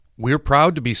We're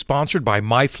proud to be sponsored by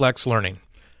MyFlex Learning.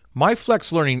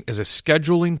 MyFlex Learning is a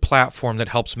scheduling platform that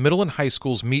helps middle and high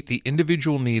schools meet the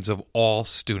individual needs of all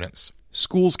students.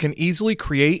 Schools can easily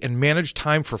create and manage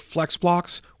time for flex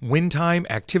blocks, win time,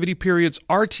 activity periods,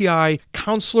 RTI,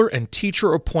 counselor and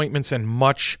teacher appointments, and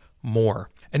much more.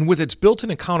 And with its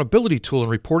built-in accountability tool and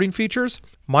reporting features,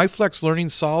 MyFlex Learning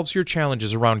solves your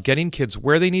challenges around getting kids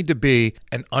where they need to be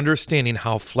and understanding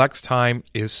how flex time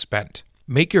is spent.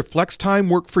 Make your flex time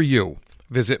work for you.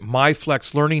 Visit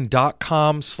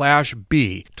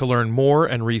myflexlearning.com/B to learn more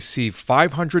and receive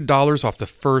 $500 off the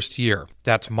first year.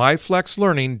 That's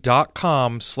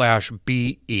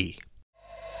myflexlearning.com/BE.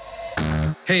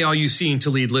 Hey, all you Seeing to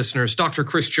Lead listeners, Dr.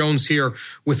 Chris Jones here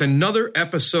with another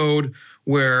episode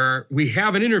where we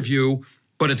have an interview,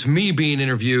 but it's me being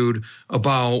interviewed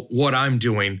about what I'm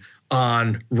doing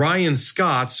on Ryan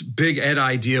Scott's Big Ed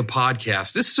Idea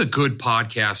podcast. This is a good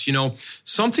podcast. You know,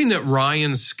 something that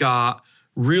Ryan Scott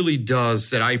really does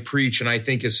that I preach and I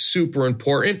think is super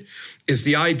important is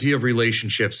the idea of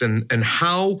relationships and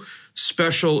how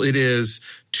special it is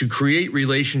to create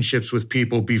relationships with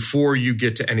people before you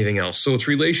get to anything else. So it's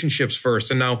relationships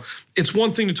first. And now it's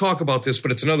one thing to talk about this,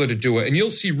 but it's another to do it. And you'll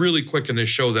see really quick in this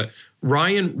show that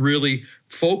Ryan really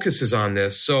focuses on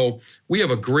this. So we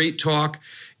have a great talk.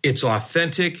 It's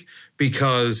authentic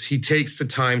because he takes the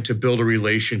time to build a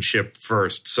relationship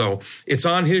first. So it's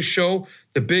on his show,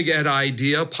 the Big Ed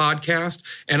Idea podcast.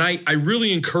 And I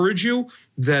really encourage you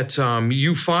that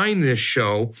you find this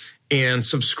show and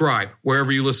subscribe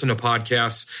wherever you listen to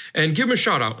podcasts and give him a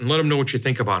shout out and let him know what you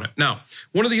think about it. Now,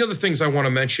 one of the other things I want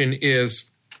to mention is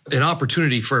an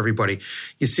opportunity for everybody.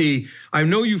 You see, I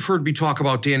know you've heard me talk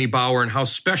about Danny Bauer and how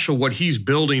special what he's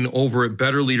building over at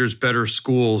Better Leaders, Better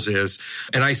Schools is.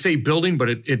 And I say building, but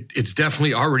it's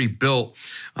definitely already built.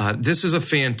 This is a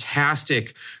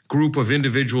fantastic group of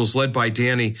individuals led by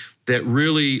Danny that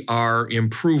really are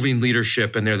improving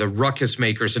leadership, and they're the ruckus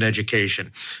makers in education.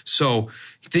 So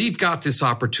they've got this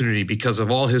opportunity because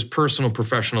of all his personal and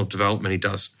professional development he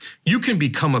does. You can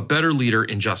become a better leader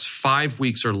in just 5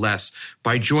 weeks or less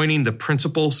by joining the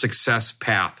Principal Success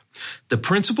Path. The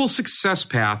Principal Success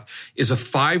Path is a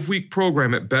 5-week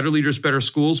program at Better Leaders, Better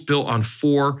Schools built on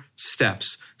 4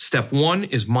 steps. Step 1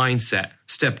 is mindset.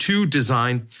 Step 2,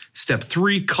 design. Step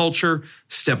 3, culture.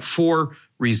 Step 4,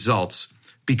 results.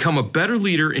 Become a better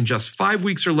leader in just 5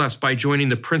 weeks or less by joining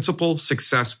the Principal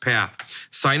Success Path.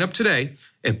 Sign up today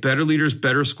at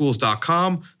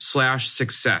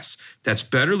betterleadersbetterschools.com/success. That's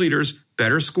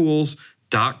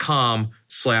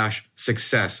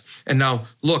betterleadersbetterschools.com/success. And now,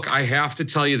 look, I have to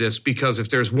tell you this because if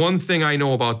there's one thing I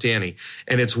know about Danny,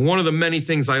 and it's one of the many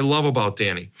things I love about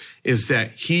Danny, is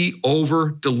that he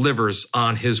over-delivers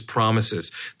on his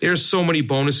promises. There's so many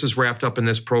bonuses wrapped up in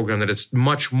this program that it's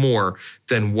much more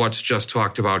than what's just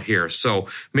talked about here. So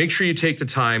make sure you take the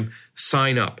time,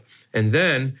 sign up, and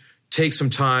then take some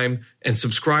time and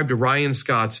subscribe to Ryan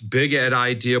Scott's Big Ed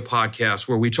Idea podcast,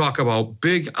 where we talk about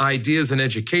big ideas in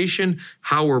education,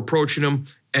 how we're approaching them,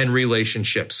 and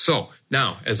relationships. So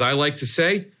now, as I like to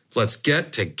say, let's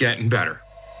get to getting better.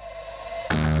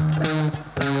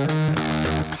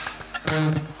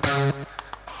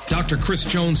 Dr. Chris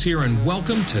Jones here, and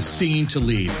welcome to Seeing to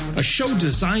Lead, a show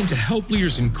designed to help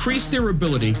leaders increase their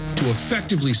ability to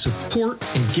effectively support,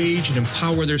 engage, and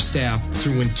empower their staff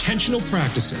through intentional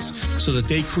practices so that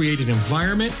they create an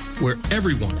environment where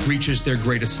everyone reaches their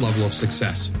greatest level of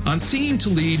success. On Seeing to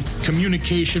Lead,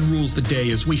 communication rules the day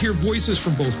as we hear voices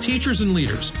from both teachers and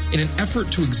leaders in an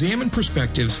effort to examine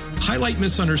perspectives, highlight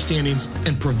misunderstandings,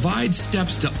 and provide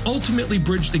steps to ultimately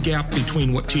bridge the gap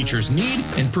between what teachers need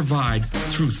and provide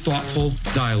through thoughtful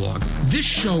dialogue. This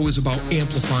show is about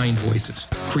amplifying voices,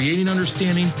 creating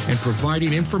understanding, and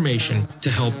providing information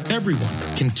to help everyone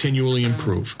continually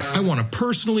improve. I want to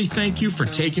personally thank you for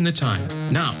taking the time.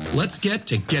 Now, let's get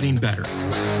to getting better.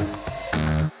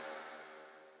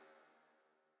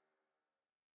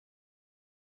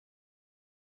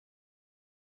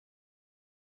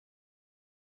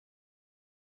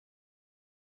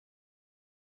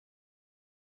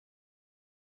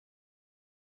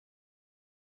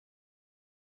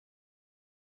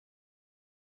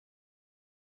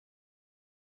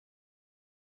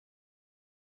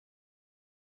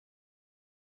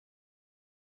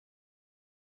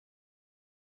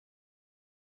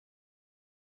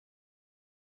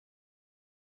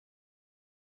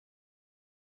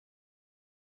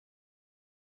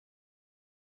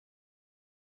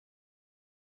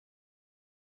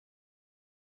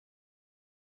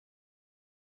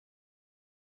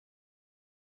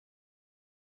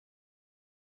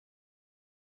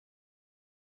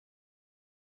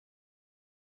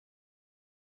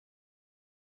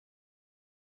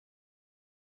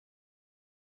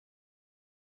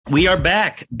 We are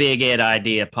back, Big Ed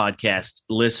Idea podcast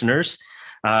listeners.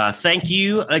 Thank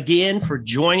you again for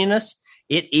joining us.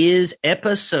 It is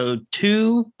episode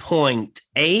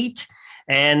 2.8,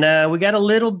 and we got a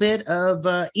little bit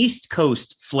of East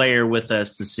Coast flair with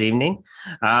us this evening.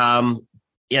 I've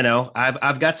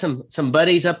got some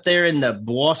buddies up there in the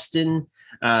Boston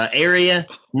area.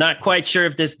 Not quite sure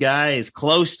if this guy is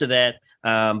close to that,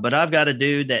 but I've got a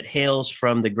dude that hails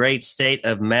from the great state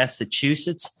of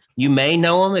Massachusetts. You may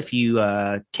know him if you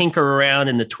tinker around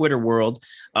in the Twitter world.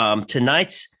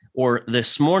 Tonight's or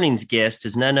this morning's guest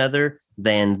is none other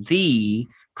than the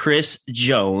Chris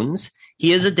Jones.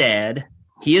 He is a dad.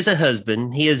 He is a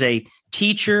husband. He is a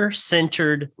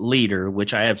teacher-centered leader,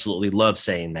 which I absolutely love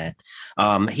saying that.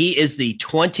 He is the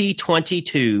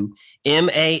 2022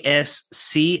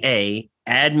 MASCA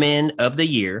Admin of the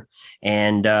Year,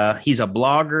 and he's a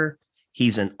blogger.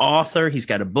 He's an author. He's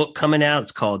got a book coming out.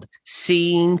 It's called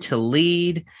Seeing to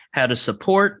Lead, How to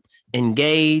Support,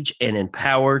 Engage, and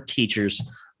Empower Teachers.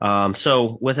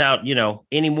 So without,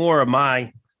 any more of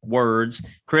my words,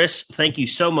 Chris, thank you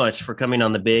so much for coming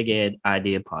on the Big Ed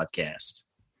Idea podcast.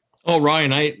 Oh,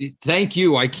 Ryan, I thank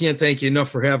you. I can't thank you enough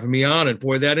for having me on. And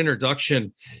boy, that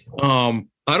introduction, I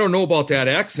don't know about that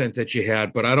accent that you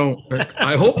had, but I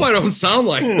hope I don't sound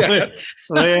like that.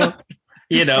 Well,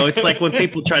 it's like when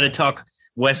people try to talk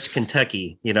West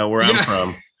Kentucky, where I'm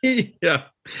from. Yeah.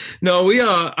 No,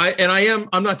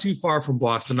 I'm not too far from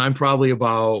Boston. I'm probably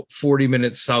about 40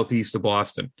 minutes southeast of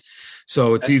Boston.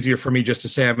 So it's easier for me just to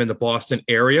say I'm in the Boston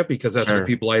area because that's what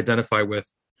people identify with.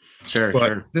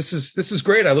 Sure. This is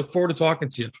great. I look forward to talking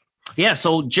to you. Yeah.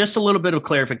 So just a little bit of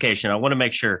clarification. I want to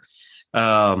make sure, you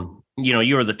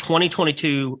are the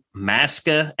 2022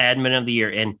 MASCA Admin of the Year,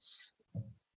 and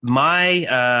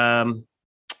my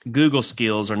Google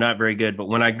skills are not very good, but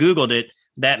when I Googled it,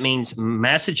 that means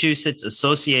Massachusetts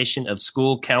Association of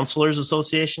School Counselors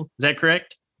Association. Is that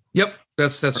correct? Yep,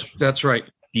 that's right.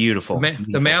 Beautiful.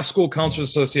 The Mass School Counselors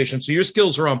Association. So your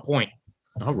skills are on point.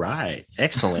 All right,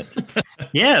 excellent.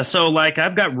 Yeah, so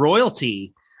I've got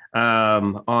royalty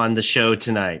on the show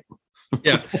tonight.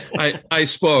 Yeah, I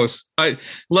suppose.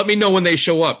 Let me know when they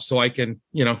show up so I can,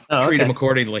 treat them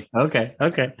accordingly. Okay.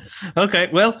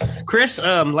 Well, Chris,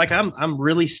 I'm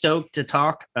really stoked to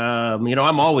talk.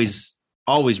 I'm always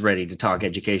ready to talk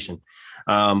education.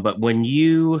 But when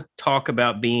you talk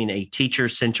about being a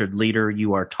teacher-centered leader,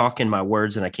 you are talking my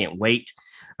words, and I can't wait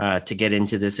to get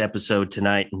into this episode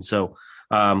tonight. And so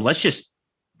let's just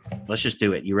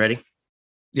do it. You ready?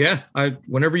 Yeah,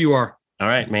 whenever you are. All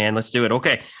right, man, let's do it.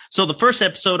 Okay. So the first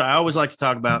episode I always like to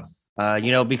talk about,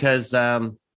 because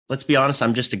let's be honest,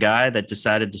 I'm just a guy that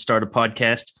decided to start a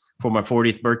podcast for my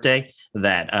 40th birthday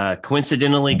that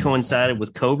coincidentally coincided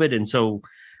with COVID. And so,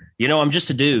 I'm just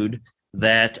a dude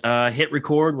that hit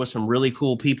record with some really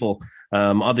cool people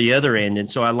on the other end.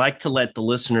 And so I like to let the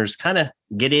listeners kind of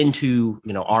get into,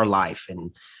 our life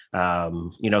and,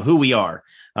 who we are.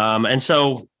 And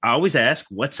so I always ask,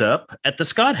 what's up at the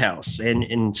Scott House?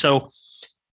 And so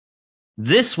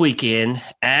this weekend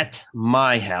at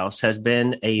my house has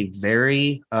been a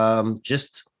very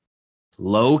just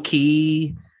low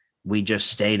key. We just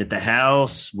stayed at the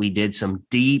house. We did some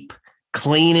deep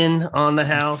cleaning on the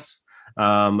house.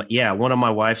 One of my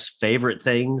wife's favorite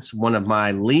things, one of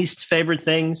my least favorite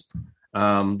things.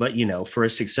 But for a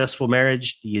successful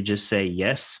marriage, you just say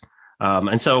yes.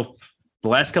 And so the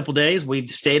last couple of days we've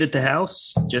stayed at the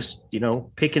house, just,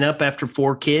 picking up after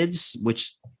 4 kids,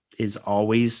 which is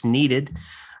always needed.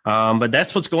 But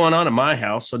that's what's going on at my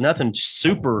house. So nothing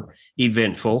super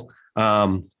eventful.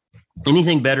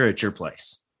 Anything better at your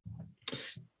place?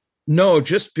 No,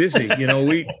 just busy.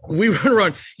 We run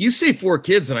around. You say 4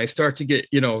 kids and I start to get,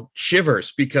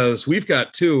 shivers because we've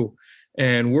got 2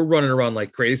 and we're running around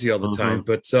like crazy all the time.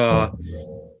 But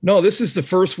no, this is the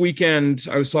first weekend.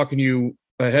 I was talking to you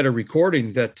ahead of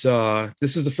recording that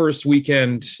this is the first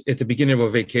weekend at the beginning of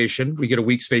a vacation. We get a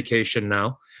week's vacation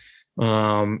now.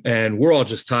 And we're all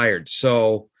just tired.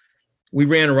 So we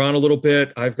ran around a little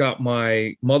bit. I've got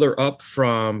my mother up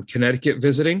from Connecticut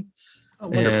visiting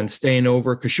and staying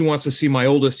over because she wants to see my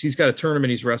oldest. He's got a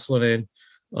tournament he's wrestling in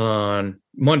on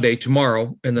Monday,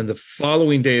 tomorrow. And then the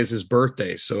following day is his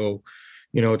birthday. So,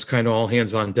 it's kind of all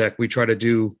hands on deck. We try to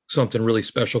do something really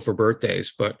special for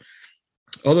birthdays. But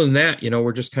other than that,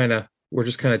 we're just kind of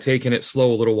taking it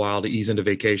slow a little while to ease into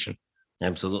vacation.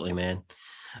 Absolutely, man.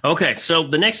 Okay, so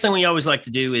the next thing we always like to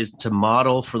do is to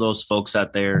model for those folks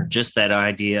out there just that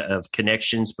idea of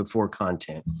connections before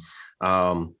content.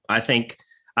 I think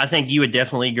you would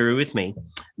definitely agree with me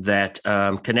that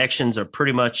connections are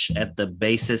pretty much at the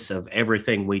basis of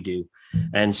everything we do.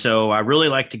 And so I really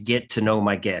like to get to know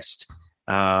my guest.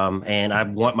 And I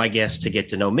want my guests to get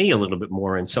to know me a little bit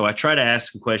more. And so I try to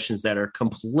ask questions that are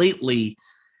completely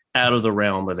out of the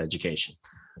realm of education.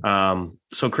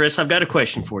 So, Chris, I've got a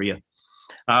question for you.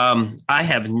 I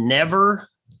have never,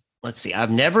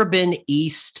 I've never been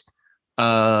east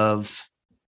of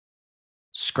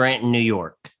Scranton, New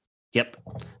York. Yep.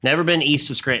 Never been east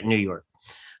of Scranton, New York.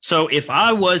 So if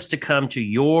I was to come to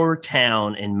your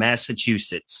town in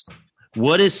Massachusetts,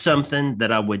 what is something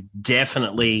that I would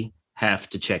definitely have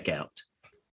to check out?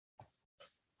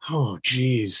 Oh,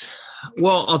 geez.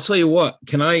 Well, I'll tell you what.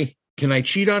 Can I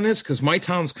cheat on this? Because my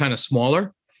town's kind of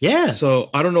smaller. Yeah.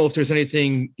 So I don't know if there's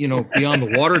anything, beyond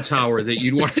the water tower that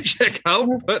you'd want to check out.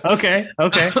 But Okay.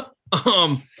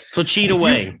 So cheat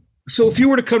away. So if you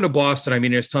were to come to Boston, I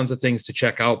mean, there's tons of things to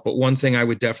check out, but one thing I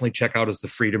would definitely check out is the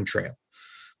Freedom Trail.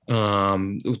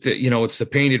 It's the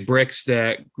painted bricks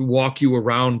that walk you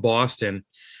around Boston,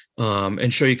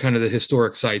 and show you kind of the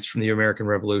historic sites from the American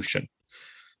Revolution.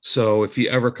 So if you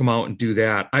ever come out and do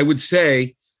that,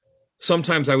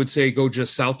 sometimes I would say go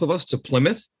just south of us to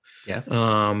Plymouth. Yeah.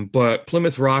 But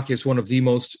Plymouth Rock is one of the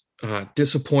most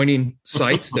disappointing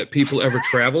sites that people ever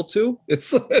travel to.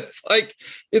 It's like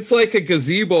a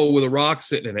gazebo with a rock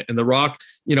sitting in it, and the rock,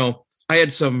 I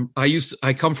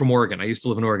come from Oregon. I used to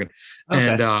live in Oregon,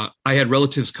 and I had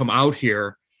relatives come out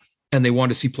here, and they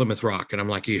wanted to see Plymouth Rock, and I'm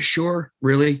like, "Are you sure,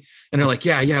 really?" And they're like,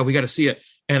 "Yeah, we got to see it."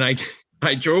 And I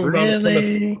drove them down to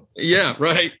Plymouth. Yeah,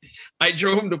 right. I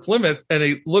drove them to Plymouth, and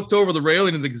they looked over the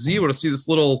railing of the gazebo to see this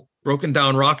little broken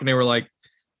down rock, and they were like,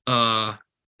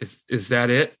 is that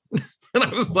it?" And I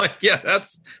was like, "Yeah,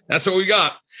 that's what we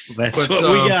got. That's what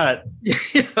we got."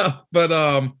 Yeah, but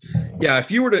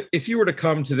if you were to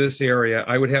come to this area,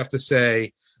 I would have to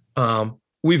say,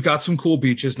 we've got some cool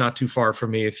beaches not too far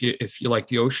from me if you like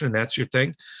the ocean and that's your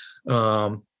thing.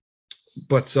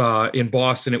 But in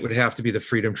Boston, it would have to be the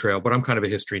Freedom Trail. But I'm kind of a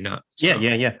history nut. So.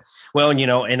 Yeah. Well,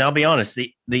 and I'll be honest,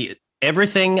 the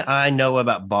everything I know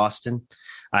about Boston,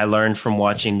 I learned from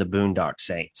watching the Boondock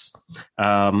Saints,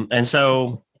 and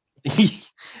so.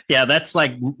 Yeah, that's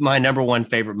like my number one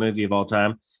favorite movie of all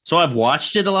time. So I've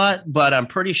watched it a lot, but I'm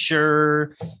pretty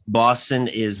sure Boston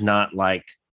is not like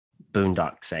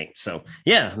Boondock Saints. So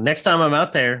yeah, next time I'm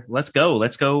out there, let's go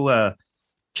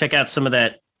check out some of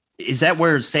that. Is that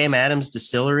where Sam Adams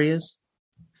Distillery is?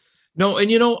 No,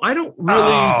 and I don't really.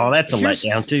 Oh, that's a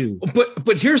letdown too.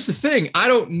 But here's the thing: I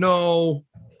don't know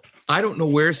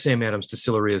where Sam Adams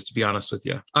Distillery is, to be honest with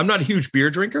you. I'm not a huge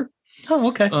beer drinker. Oh,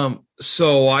 okay.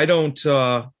 So I don't,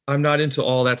 I'm not into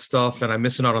all that stuff, and I'm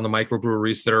missing out on the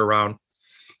microbreweries that are around.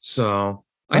 So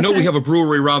I know we have a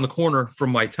brewery around the corner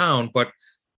from my town, but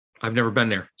I've never been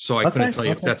there. So I couldn't tell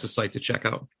you if that's a site to check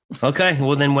out. Okay.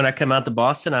 Well, then when I come out to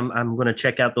Boston, I'm going to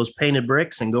check out those painted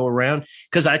bricks and go around,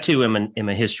 because I too am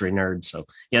a history nerd. So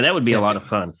yeah, that would be a lot of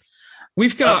fun.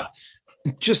 We've got,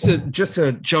 just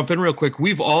to jump in real quick,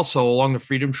 we've also, along the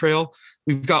Freedom Trail,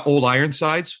 we've got Old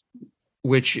Ironsides,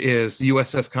 which is the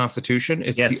USS Constitution.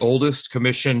 It's the oldest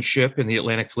commissioned ship in the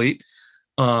Atlantic Fleet.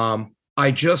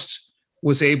 I just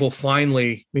was able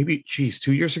finally,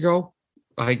 2 years ago,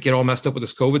 I get all messed up with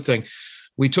this COVID thing.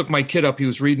 We took my kid up. He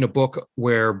was reading a book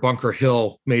where Bunker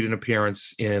Hill made an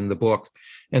appearance in the book.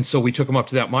 And so we took him up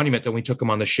to that monument. Then we took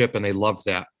him on the ship, and they loved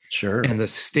that. Sure. And the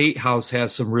State House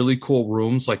has some really cool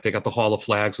rooms. Like they got the Hall of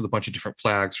Flags with a bunch of different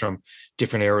flags from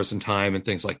different eras in time and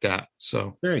things like that.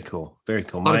 So very cool. Very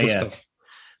cool.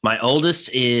 My oldest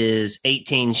is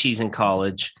 18. She's in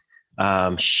college.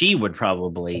 She would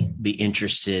probably be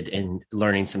interested in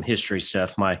learning some history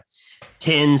stuff. My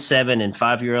 10, 7, and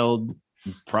 5-year-old,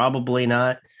 probably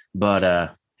not.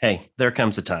 But hey, there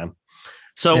comes the time.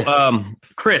 So,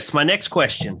 Chris, my next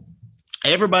question.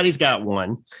 Everybody's got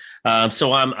one.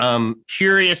 So I'm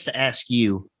curious to ask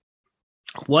you,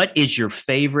 what is your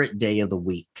favorite day of the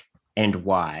week and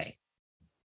why?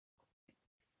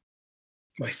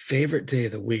 My favorite day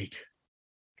of the week.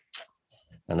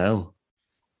 I know.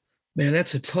 Man,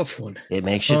 that's a tough one. It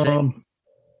makes you think.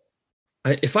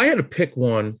 If I had to pick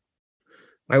one,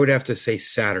 I would have to say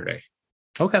Saturday.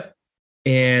 Okay.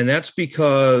 And that's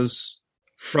because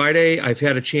Friday, I've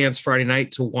had a chance Friday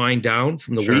night to wind down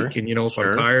from the week. And, if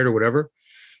I'm tired or whatever,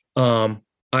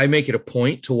 I make it a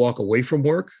point to walk away from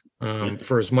work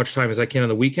for as much time as I can on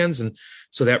the weekends. And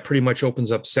so that pretty much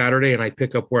opens up Saturday, and I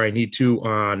pick up where I need to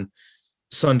on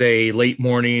Sunday, late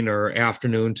morning or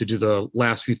afternoon, to do the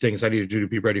last few things I need to do to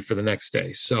be ready for the next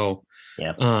day. So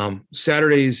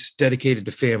Saturday's dedicated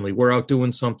to family. We're out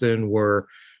doing something. We're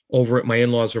over at my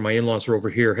in-laws, or my in-laws are over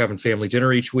here having family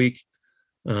dinner each week.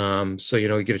 So,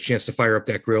 you get a chance to fire up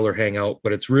that grill or hang out,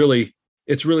 but it's really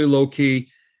low key.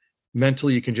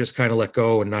 mentally you can just kind of let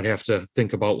go and not have to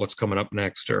think about what's coming up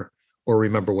next or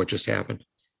remember what just happened.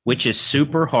 Which is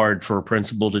super hard for a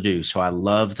principal to do. So I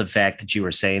love the fact that you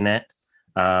were saying that.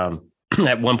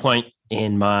 At one point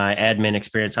in my admin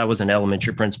experience, I was an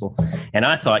elementary principal, and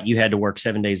I thought you had to work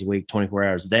 7 days a week, 24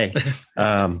 hours a day.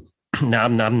 No,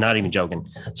 I'm not even joking.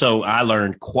 So I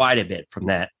learned quite a bit from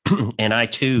that. And I,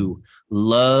 too,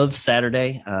 love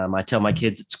Saturday. I tell my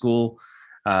kids at school,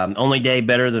 only day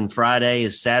better than Friday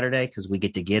is Saturday because we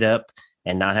get to get up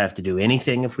and not have to do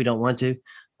anything if we don't want to.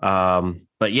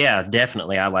 But yeah,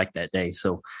 definitely, I like that day.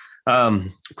 So,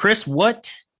 Chris,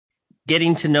 what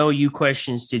getting to know you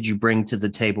questions did you bring to the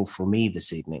table for me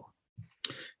this evening?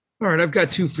 All right, I've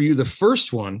got two for you. The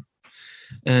first one,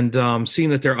 and seeing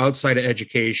that they're outside of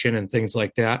education and things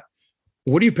like that,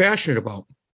 what are you passionate about?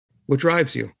 What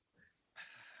drives you?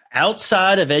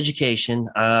 Outside of education,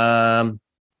 I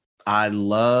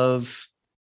love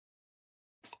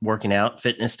working out,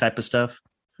 fitness type of stuff.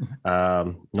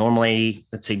 Normally,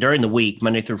 let's see, during the week,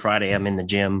 Monday through Friday, I'm in the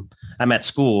gym. I'm at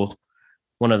school.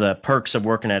 One of the perks of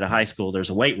working at a high school, there's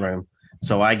a weight room.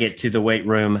 So I get to the weight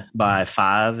room by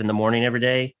 5 a.m. every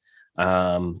day.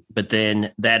 But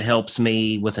then that helps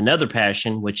me with another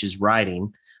passion, which is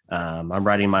writing. I'm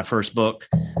writing my first book,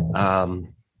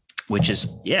 which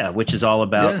is all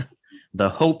about the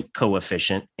hope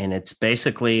coefficient. And it's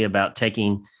basically about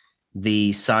taking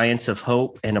the science of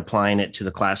hope and applying it to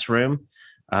the classroom.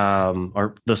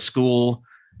 Or the school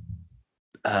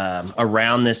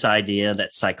around this idea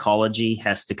that psychology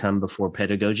has to come before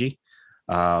pedagogy.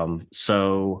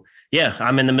 So, yeah,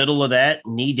 I'm in the middle of that,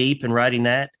 knee deep in writing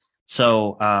that.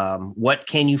 So what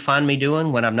can you find me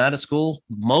doing when I'm not at school?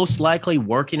 Most likely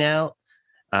working out,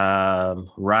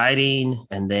 writing,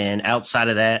 and then outside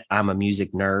of that, I'm a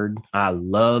music nerd. I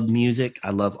love music.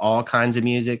 I love all kinds of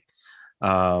music.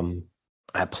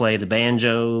 I play the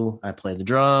banjo, I play the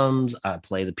drums, I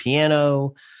play the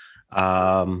piano.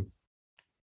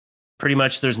 Pretty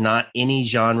much there's not any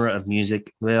genre of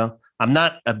music. Well, I'm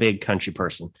not a big country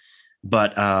person,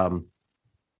 but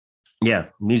yeah,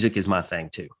 music is my thing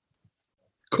too.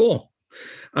 Cool.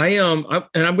 And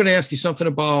I'm going to ask you something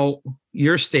about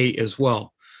your state as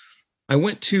well. I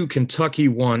went to Kentucky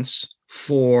once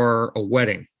for a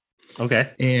wedding.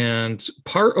 Okay. And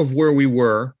part of where we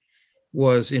were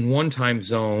was in one time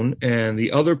zone, and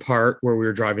the other part where we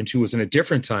were driving to was in a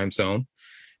different time zone.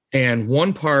 And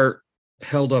one part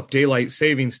held up daylight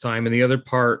savings time and the other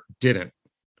part didn't.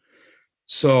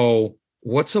 So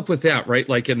what's up with that, right?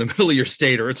 Like in the middle of your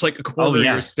state, or it's like a quarter of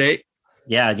your state?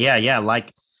 Yeah.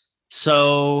 Like,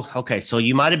 so, okay. So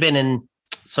you might've been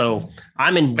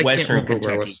I'm in Western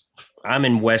Kentucky. I'm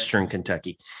in Western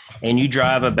Kentucky, and you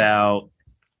drive about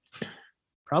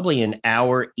probably an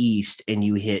hour east and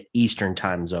you hit Eastern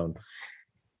time zone.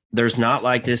 There's not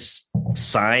like this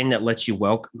sign that lets you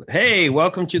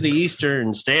welcome to the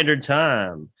Eastern Standard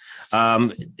Time.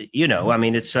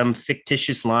 It's some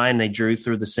fictitious line they drew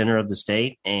through the center of the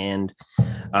state. And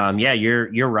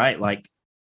you're right. Like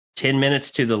 10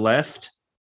 minutes to the left,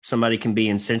 somebody can be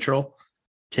in Central.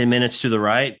 10 minutes to the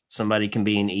right, somebody can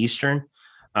be in Eastern.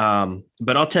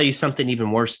 But I'll tell you something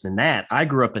even worse than that. I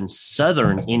grew up in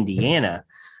Southern Indiana,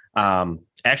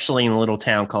 actually in a little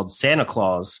town called Santa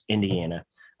Claus, Indiana,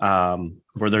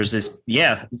 where there's this.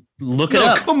 Yeah, look it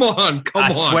up. Come on.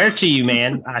 I swear to you,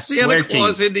 man. Santa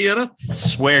Claus, Indiana.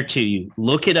 Swear to you.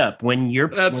 Look it up.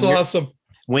 That's awesome.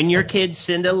 When your kids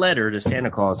send a letter to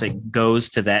Santa Claus, it goes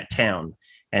to that town.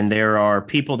 And there are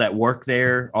people that work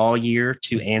there all year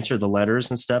to answer the letters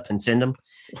and stuff and send them.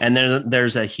 And then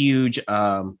there's a huge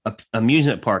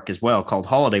amusement park as well called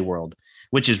Holiday World,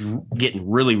 which is getting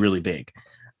really, really big.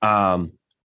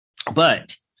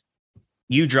 But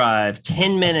you drive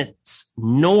 10 minutes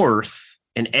north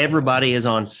and everybody is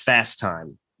on fast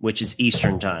time, which is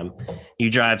Eastern time. You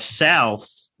drive south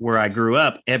where I grew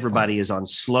up, everybody is on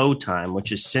slow time,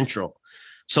 which is Central.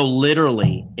 So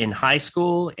literally in high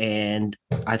school, and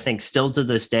I think still to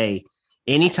this day,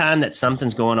 anytime that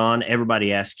something's going on,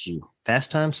 everybody asks you,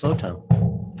 fast time, slow time,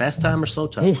 fast time or slow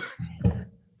time.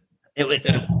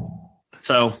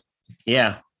 So,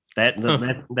 yeah,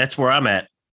 that's where I'm at.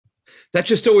 That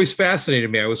just always fascinated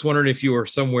me. I was wondering if you were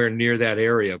somewhere near that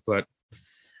area, but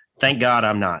thank God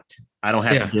I'm not. I don't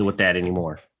have to deal with that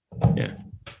anymore. Yeah.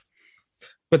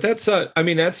 But that's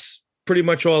pretty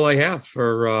much all I have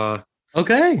for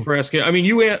for asking. I mean,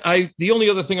 the only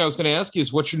other thing I was going to ask you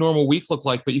is what's your normal week look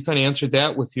like, but you kind of answered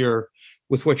that with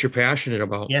what you're passionate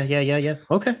about. Yeah.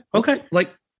 Okay.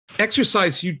 Like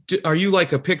exercise, are you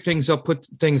like a pick things up, put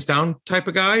things down type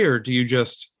of guy, or do you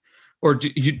just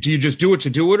do it to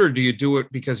do it, or do you do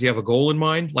it because you have a goal in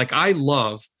mind? Like I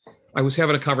love I was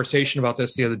having a conversation about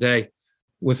this the other day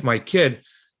with my kid,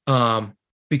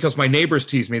 because my neighbors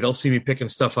tease me. They'll see me picking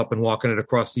stuff up and walking it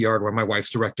across the yard, where my wife's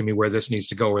directing me where this needs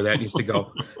to go, where that needs to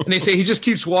go. And they say he just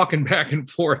keeps walking back and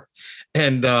forth.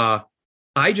 And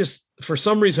I just, for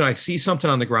some reason, I see something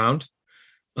on the ground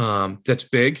that's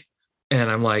big,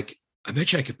 and I'm like, I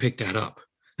bet you I could pick that up.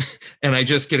 And I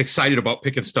just get excited about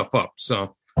picking stuff up.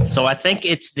 So I think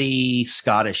it's the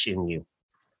Scottish in you.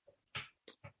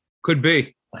 Could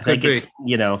be. I think it's,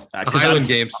 Highland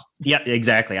Games. Yeah,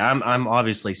 exactly. I'm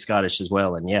obviously Scottish as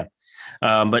well. And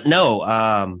but no,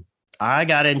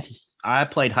 I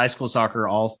played high school soccer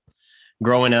all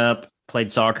growing up,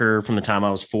 played soccer from the time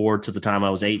I was 4 to the time I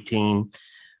was 18.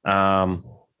 And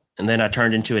then I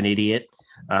turned into an idiot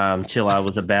till I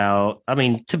was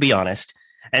to be honest.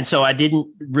 And so I didn't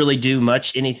really do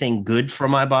anything good for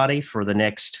my body for the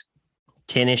next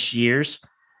 10-ish years.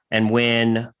 And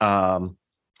when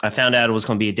I found out I was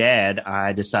going to be a dad,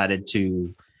 I decided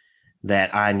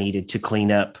that I needed to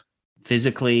clean up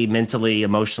physically, mentally,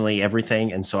 emotionally,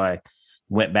 everything. And so I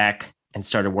went back and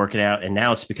started working out, and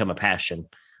now it's become a passion.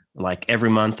 Like every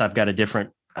month I've got a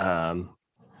different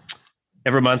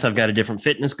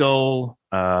fitness goal.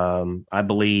 I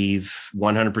believe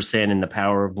 100% in the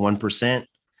power of 1%.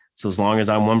 So as long as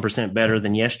I'm 1% better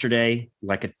than yesterday,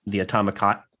 like the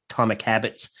Atomic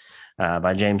Habits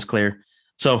by James Clear.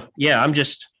 So yeah, I'm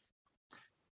just,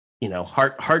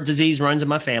 heart disease runs in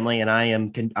my family, and I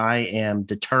am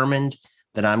determined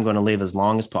that I'm going to live as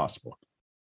long as possible.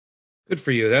 Good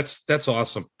for you. That's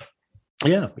awesome.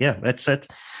 Yeah.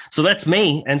 So that's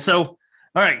me. And so, all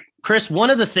right, Chris, one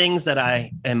of the things that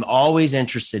I am always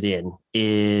interested in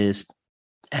is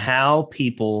how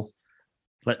people,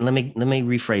 let me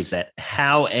rephrase that,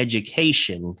 how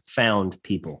education found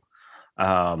people.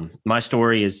 My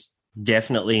story is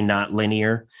definitely not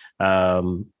linear.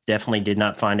 Definitely did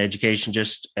not find education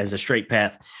just as a straight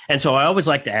path. And so I always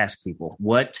like to ask people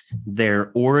what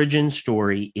their origin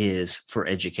story is for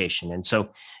education. And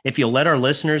so if you'll let our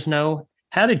listeners know,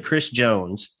 how did Chris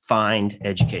Jones find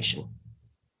education?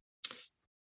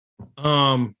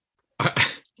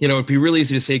 It'd be really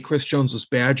easy to say Chris Jones was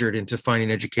badgered into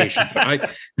finding education.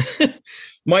 But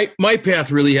my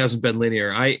path really hasn't been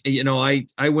linear.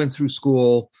 I went through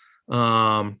school,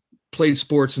 played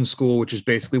sports in school, which is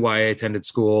basically why I attended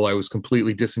school. I was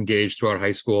completely disengaged throughout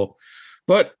high school.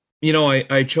 But,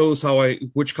 I chose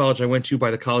which college I went to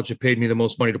by the college that paid me the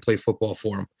most money to play football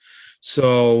for them.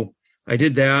 So I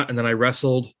did that, and then I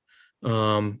wrestled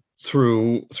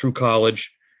through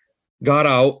college, got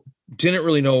out, didn't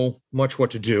really know much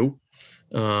what to do.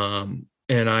 And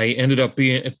I ended up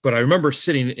but I remember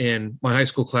sitting in my high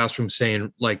school classroom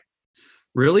saying, like,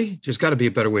 really? There's got to be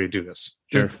a better way to do this.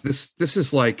 Sure. This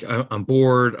is like, I'm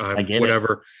bored. I get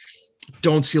whatever. It.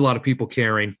 Don't see a lot of people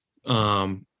caring,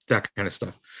 that kind of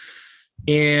stuff.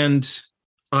 And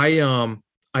I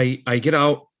get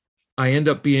out, I end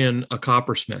up being a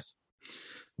coppersmith.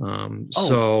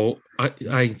 So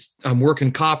I'm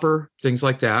working copper, things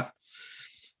like that.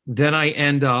 Then I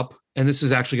end up, and this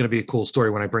is actually going to be a cool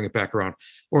story when I bring it back around,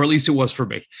 or at least it was for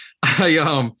me.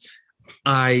 I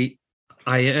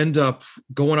end up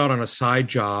going out on a side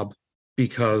job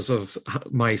because of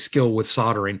my skill with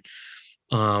soldering,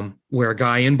 where a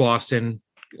guy in Boston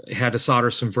had to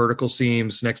solder some vertical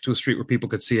seams next to a street where people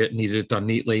could see it, needed it done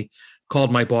neatly.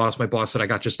 Called my boss. My boss said, I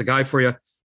got just the guy for you.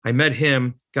 I met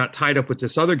him, got tied up with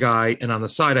this other guy, and on the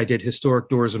side, I did historic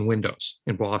doors and windows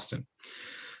in Boston.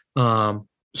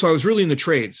 So I was really in the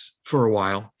trades for a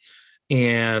while,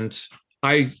 and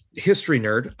history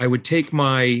nerd, I would take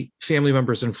my family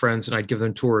members and friends, and I'd give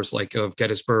them tours like of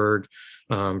Gettysburg,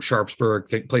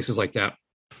 Sharpsburg, places like that.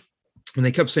 And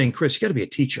they kept saying, Chris, you got to be a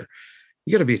teacher.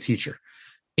 You got to be a teacher.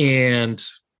 And,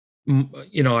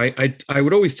 I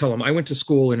would always tell them I went to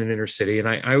school in an inner city, and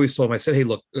I always told them, I said, hey,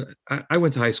 look, I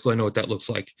went to high school. I know what that looks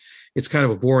like. It's kind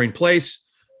of a boring place.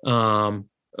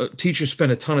 Teachers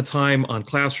spend a ton of time on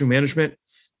classroom management.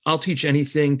 I'll teach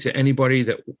anything to anybody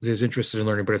that is interested in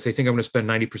learning. But if they think I'm going to spend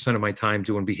 90% of my time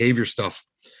doing behavior stuff,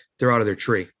 they're out of their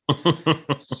tree.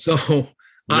 So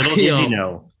little did you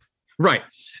know. Right.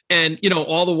 And,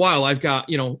 all the while I've got,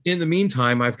 in the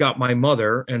meantime, I've got my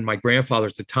mother and my grandfather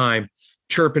at the time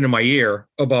chirping in my ear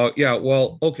about, yeah,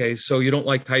 well, okay, so you don't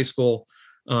like high school.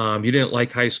 You didn't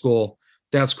like high school.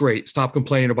 That's great. Stop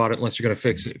complaining about it unless you're going to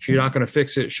fix it. If you're not going to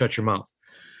fix it, shut your mouth.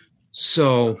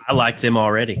 So I like them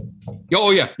already.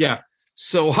 Oh yeah. Yeah.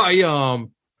 So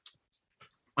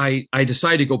I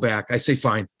decided to go back. I say,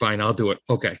 fine, I'll do it.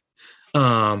 Okay.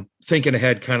 Thinking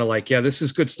ahead, kind of like, yeah, this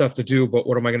is good stuff to do, but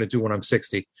what am I going to do when I'm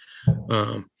 60?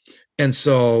 And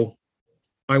so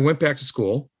I went back to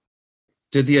school,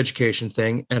 did the education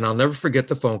thing, and I'll never forget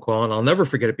the phone call, and I'll never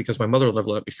forget it because my mother will never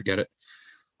let me forget it.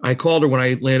 I called her when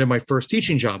I landed my first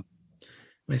teaching job.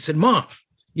 And I said, Mom,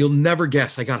 you'll never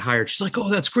guess I got hired. She's like, oh,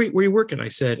 that's great. Where are you working? I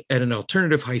said, at an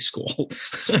alternative high school.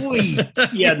 Sweet.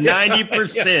 Yeah,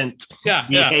 90%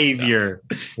 behavior.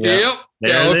 Yeah. Yep.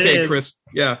 Yeah. Okay, Chris.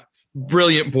 Yeah.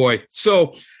 Brilliant boy.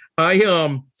 So I,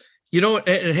 and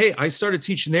hey, I started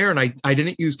teaching there, and I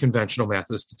didn't use conventional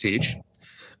methods to teach.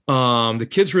 The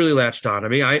kids really latched on to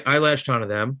me. I latched onto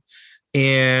them,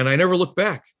 and I never looked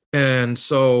back. And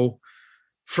so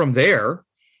from there,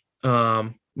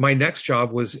 my next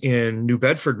job was in New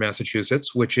Bedford,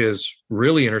 Massachusetts, which is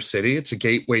really inner city. It's a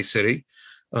gateway city,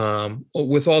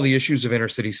 with all the issues of inner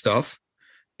city stuff,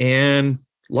 and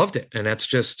loved it. And that's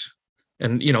just,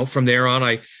 and, from there on,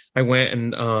 I went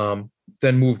and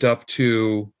then moved up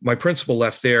to, my principal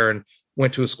left there and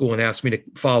went to a school and asked me to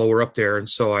follow her up there. And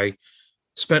so I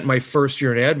spent my first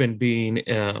year in admin being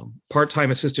a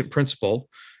part-time assistant principal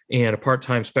and a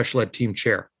part-time special ed team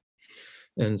chair.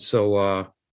 And so,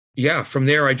 from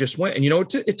there I just went, and,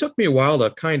 it took me a while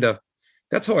to kind of,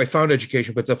 that's how I found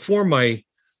education, but to form my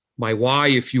why,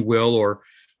 if you will, or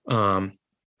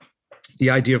the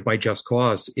idea of my just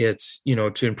cause, it's,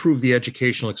 to improve the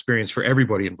educational experience for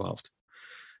everybody involved.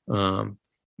 And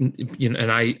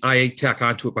I tack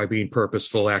onto it by being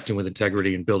purposeful, acting with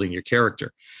integrity, and building your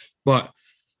character. But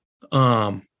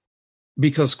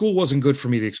because school wasn't good for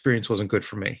me, the experience wasn't good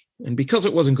for me. And because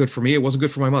it wasn't good for me, it wasn't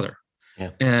good for my mother.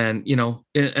 Yeah. And,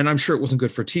 and I'm sure it wasn't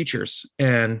good for teachers.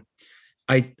 And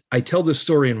I tell this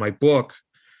story in my book,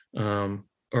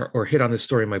 or hit on this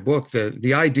story in my book.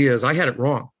 The idea is I had it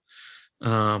wrong.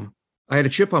 I had a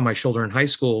chip on my shoulder in high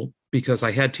school because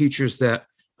I had teachers that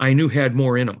I knew had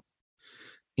more in them.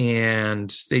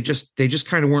 And they just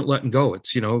kind of weren't letting go.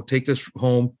 It's, take this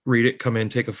home, read it, come in,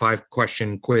 take a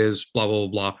 5-question quiz, blah,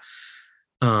 blah,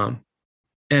 blah.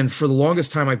 And for the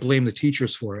longest time, I blamed the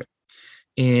teachers for it.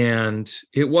 And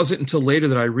it wasn't until later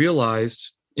that I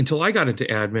realized, until I got into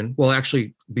admin, well,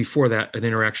 actually before that, an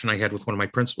interaction I had with one of my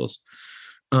principals,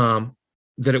 that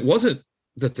it wasn't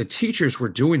that the teachers were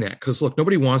doing that. Because look,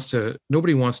 nobody wants to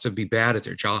be bad at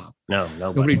their job. No,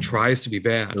 nobody tries to be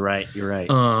bad. You're right.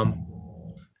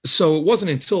 So it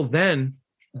wasn't until then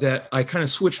that I kind of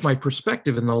switched my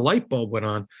perspective, and the light bulb went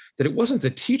on that it wasn't the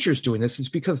teachers doing this. It's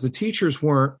because the teachers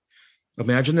weren't,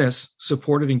 imagine this,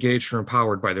 supported, engaged, or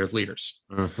empowered by their leaders.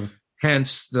 Mm-hmm.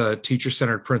 Hence the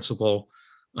teacher-centered principle,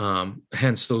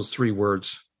 hence those 3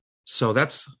 words. So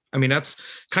that's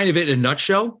kind of it in a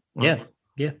nutshell. Yeah.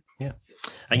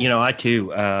 I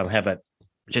too have a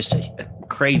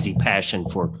crazy passion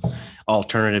for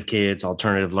alternative kids,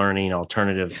 alternative learning,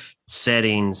 alternative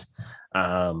settings,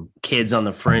 kids on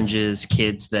the fringes,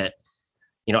 kids that,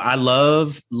 I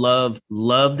love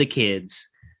the kids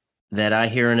that I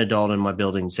hear an adult in my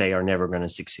building say are never going to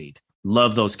succeed.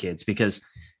 Love those kids, because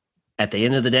at the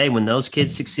end of the day, when those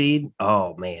kids succeed,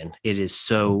 oh man, it is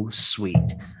so sweet.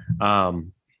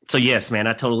 So yes, man,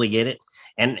 I totally get it.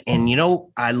 And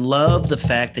I love the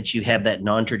fact that you have that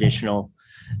non-traditional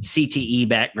CTE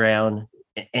background.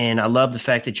 And I love the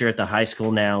fact that you're at the high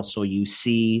school now. So you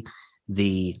see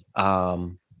I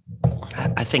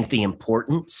think the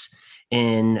importance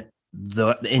in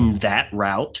that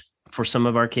route for some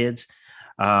of our kids.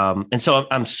 And so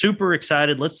I'm super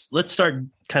excited. Let's start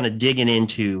kind of digging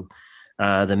into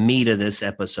the meat of this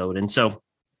episode. And so,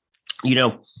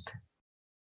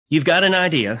 you've got an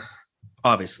idea,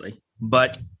 obviously,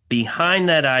 but behind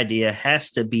that idea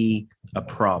has to be a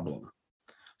problem.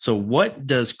 So what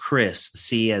does Chris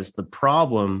see as the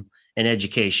problem in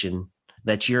education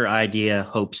that your idea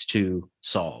hopes to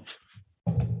solve?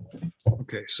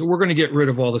 Okay, so we're going to get rid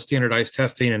of all the standardized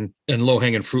testing and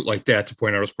low-hanging fruit like that to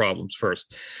point out as problems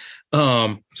first.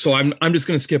 So I'm just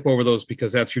going to skip over those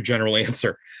because that's your general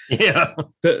answer. Yeah.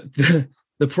 The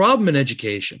problem in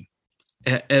education,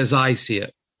 as I see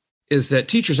it, is that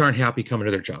teachers aren't happy coming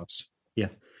to their jobs. Yeah.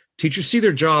 Teachers see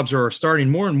their jobs are starting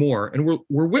more and more, and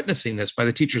we're witnessing this by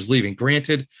the teachers leaving.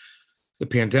 Granted, the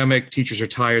pandemic, teachers are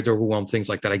tired, they're overwhelmed, things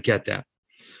like that. I get that.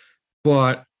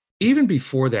 But even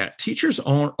before that, teachers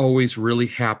aren't always really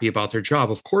happy about their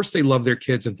job. Of course, they love their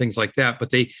kids and things like that,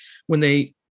 but when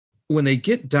they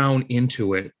get down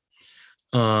into it,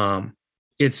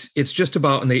 it's just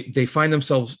about, and they find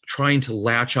themselves trying to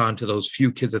latch on to those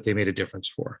few kids that they made a difference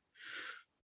for.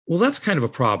 Well, that's kind of a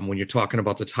problem when you're talking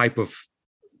about the type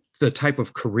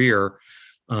of career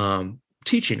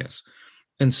teaching is.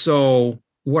 And so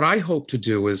what I hope to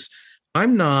do is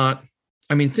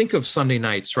think of Sunday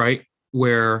nights, right?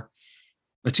 Where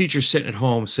a teacher's sitting at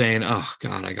home saying, oh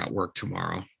God, I got work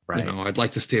tomorrow. Right. I'd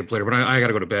like to stay up later, but I got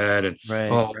to go to bed. And Right.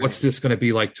 what's this going to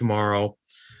be like tomorrow?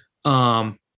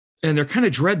 And they're kind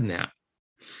of dreading that.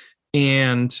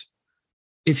 And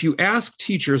if you ask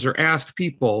teachers or ask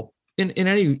people in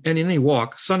any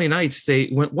walk, Sunday nights,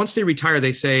 once they retire,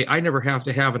 they say, I never have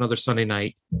to have another Sunday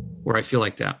night where I feel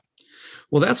like that.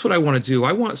 Well, that's what I want to do.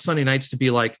 I want Sunday nights to be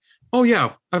like, oh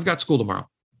yeah, I've got school tomorrow.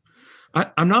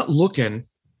 I'm not looking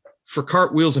for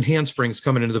cartwheels and handsprings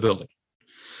coming into the building.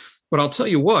 But I'll tell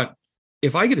you what,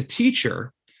 if I get a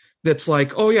teacher that's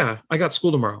like, oh yeah, I got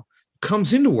school tomorrow,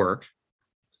 comes into work,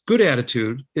 good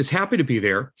attitude, is happy to be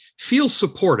there, feels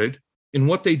supported in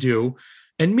what they do,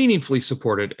 and meaningfully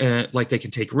supported, and like they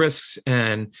can take risks,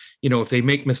 and if they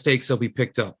make mistakes, they'll be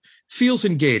picked up, feels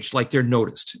engaged, like they're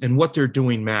noticed, and what they're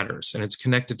doing matters, and it's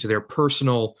connected to their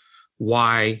personal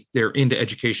why they're into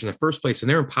education in the first place, and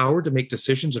they're empowered to make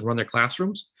decisions and run their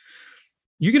classrooms.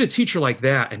 You get a teacher like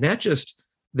that, and that just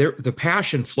the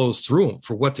passion flows through them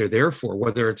for what they're there for,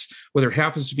 whether it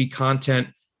happens to be content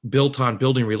built on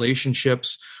building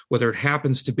relationships, whether it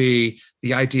happens to be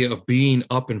the idea of being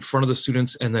up in front of the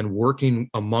students and then working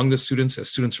among the students as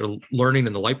students are learning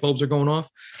and the light bulbs are going off.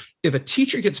 If a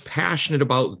teacher gets passionate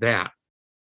about that,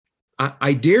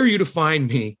 I dare you to find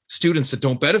me students that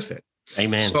don't benefit.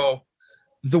 Amen. So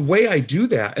the way I do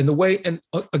that, and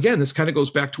again, this kind of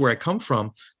goes back to where I come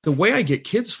from, the way I get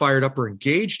kids fired up or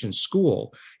engaged in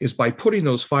school is by putting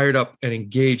those fired up and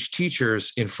engaged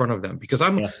teachers in front of them, because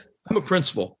I'm a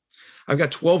principal. I've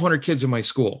got 1,200 kids in my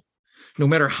school. No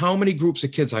matter how many groups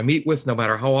of kids I meet with, no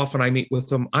matter how often I meet with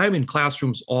them, I'm in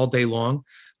classrooms all day long.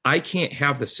 I can't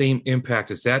have the same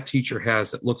impact as that teacher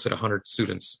has that looks at 100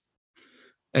 students.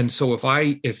 And so if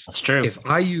I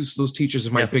use those teachers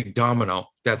as my big domino,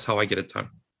 that's how I get it done.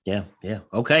 Yeah. Yeah.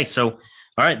 Okay. So, all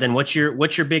right, then what's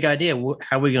your big idea?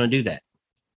 How are we going to do that?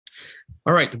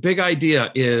 All right. The big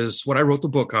idea is what I wrote the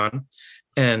book on.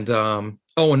 And,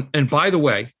 and by the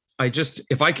way,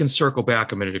 if I can circle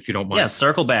back a minute, if you don't mind. Yeah.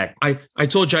 Circle back. I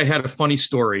told you I had a funny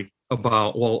story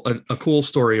about, a cool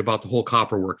story about the whole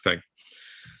copper work thing.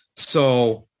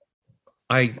 So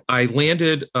I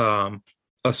landed, a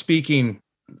speaking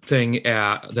thing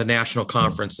at the national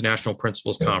conference, the National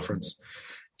Principals Conference.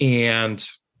 And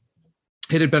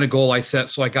it had been a goal I set,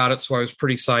 so I got it. So I was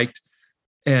pretty psyched.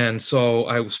 And so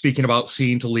I was speaking about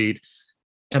seeing to lead.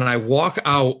 And I walk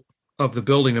out of the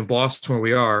building in Boston where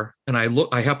we are, and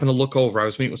I happen to look over. I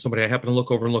was meeting with somebody. I happen to look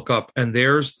over and look up, and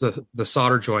there's the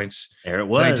solder joints. There it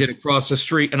was. I did across the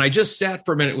street. And I just sat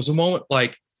for a minute. It was a moment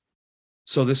like,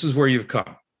 so this is where you've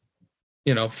come.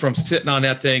 From sitting on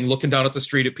that thing, looking down at the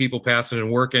street at people passing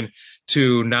and working,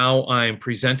 to now I'm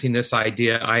presenting this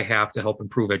idea I have to help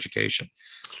improve education.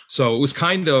 So it was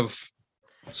kind of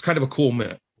a cool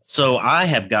minute. So I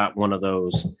have got one of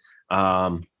those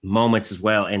moments as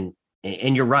well. And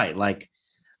you're right. Like,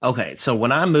 okay, so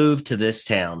when I moved to this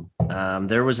town,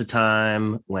 there was a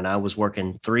time when I was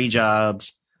working 3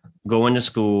 jobs, going to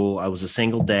school. I was a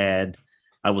single dad.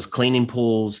 I was cleaning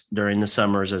pools during the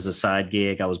summers as a side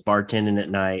gig. I was bartending at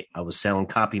night. I was selling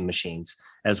copy machines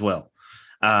as well.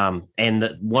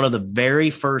 And one of the very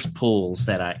first pools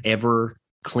that I ever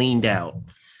cleaned out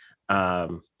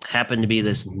happened to be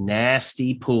this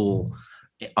nasty pool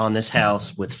on this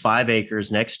house with 5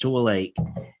 acres next to a lake.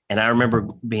 And I remember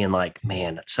being like,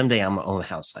 man, someday I'm going to own a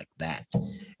house like that.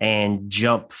 And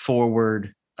jump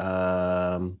forward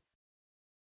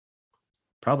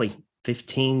probably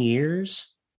 15 years.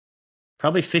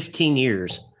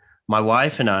 My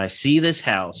wife and I see this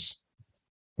house.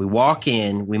 We walk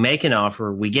in, we make an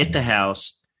offer, we get the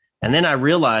house. And then I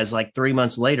realize like 3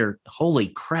 months later, holy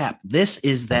crap, this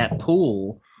is that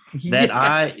pool that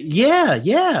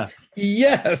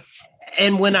Yes.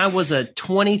 And when I was a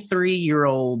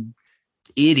 23-year-old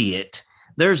idiot,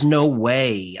 there's no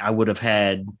way I would have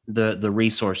had the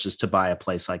resources to buy a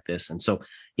place like this. And so,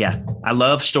 yeah, I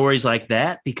love stories like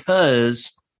that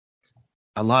because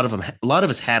a lot of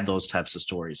us have those types of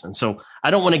stories. And so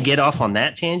I don't want to get off on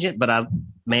that tangent, but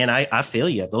I feel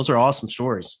you. Those are awesome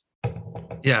stories.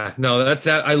 Yeah, no, that's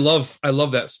that. I love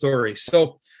that story.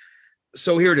 So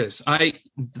here it is.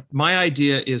 My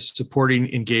idea is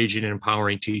supporting, engaging, and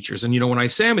empowering teachers. And, when I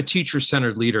say I'm a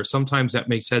teacher-centered leader, sometimes that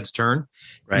makes heads turn.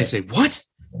 Right. And they say, what?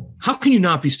 How can you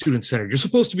not be student-centered? You're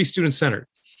supposed to be student-centered.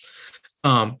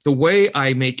 The way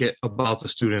I make it about the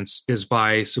students is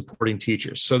by supporting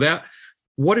teachers. So that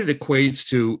what it equates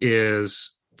to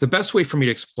is the best way for me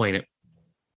to explain it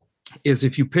is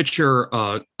if you picture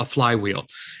a flywheel,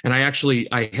 and I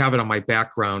have it on my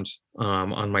background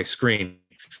on my screen.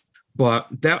 But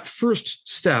that first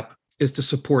step is to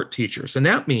support teachers. And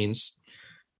that means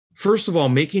First of all,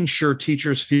 making sure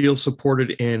teachers feel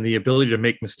supported in the ability to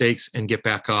make mistakes and get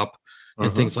back up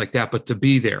and things like that, but to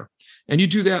be there. And you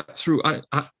do that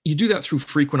through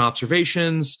frequent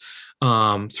observations,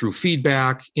 through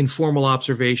feedback, informal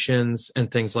observations,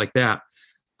 and things like that.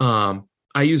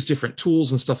 I use different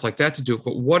tools and stuff like that to do it.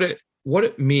 But what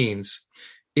it means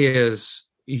is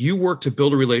you work to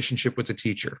build a relationship with the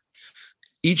teacher,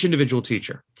 each individual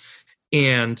teacher,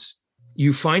 and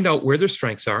you find out where their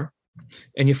strengths are,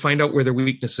 and you find out where their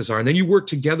weaknesses are. And then you work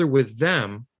together with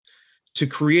them to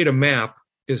create a map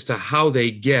as to how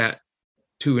they get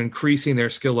to increasing their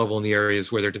skill level in the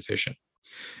areas where they're deficient.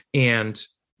 And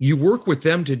you work with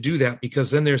them to do that,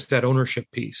 because then there's that ownership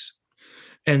piece.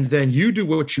 And then you do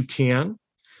what you can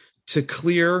to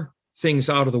clear things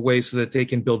out of the way so that they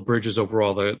can build bridges over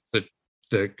all the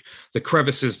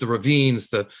crevices, the ravines,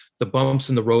 the bumps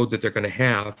in the road that they're going to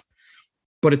have.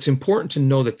 But it's important to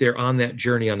know that they're on that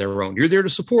journey on their own. You're there to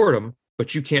support them,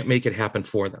 but you can't make it happen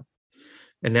for them.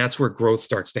 And that's where growth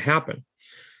starts to happen.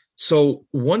 So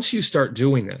once you start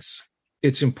doing this,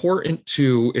 it's important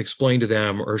to explain to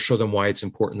them or show them why it's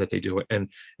important that they do it, and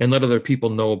let other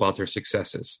people know about their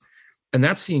successes. And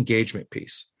that's the engagement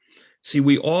piece. See,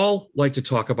 we all like to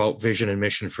talk about vision and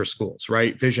mission for schools,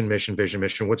 right? Vision, mission, vision,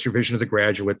 mission. What's your vision of the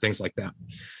graduate? Things like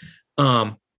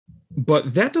that.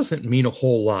 But that doesn't mean a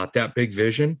whole lot, that big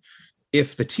vision,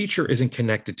 if the teacher isn't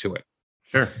connected to it.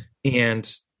 Sure.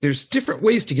 And there's different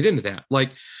ways to get into that.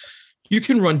 Like, you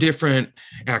can run different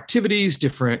activities,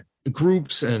 different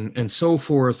groups, and so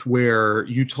forth, where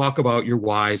you talk about your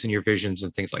whys and your visions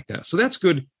and things like that. So that's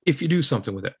good if you do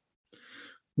something with it.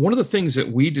 One of the things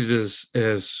that we did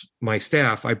as my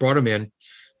staff, I brought them in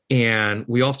and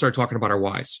we all started talking about our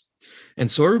whys.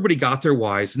 And so everybody got their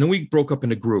whys, and then we broke up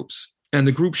into groups, and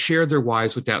the group shared their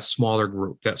whys with that smaller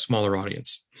group, that smaller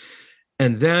audience.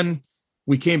 And then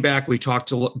we came back, we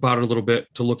talked about it a little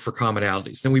bit to look for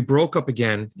commonalities. Then we broke up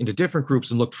again into different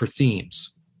groups and looked for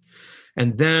themes.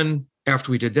 And then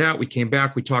after we did that, we came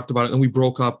back, we talked about it, and we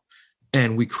broke up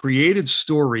and we created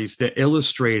stories that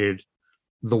illustrated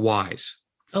the whys.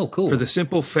 Oh, cool. For the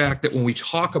simple fact that when we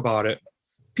talk about it,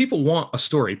 people want a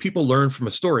story. People learn from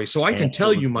a story. So I can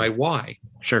tell you my why.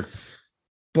 Sure.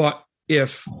 But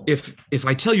if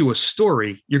I tell you a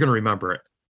story, you're going to remember it.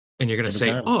 And you're going to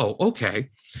say, oh, okay.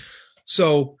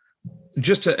 So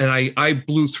I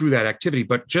blew through that activity,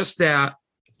 but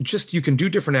you can do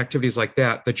different activities like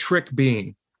that. The trick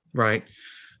being, right?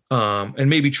 And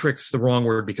maybe trick's the wrong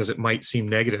word because it might seem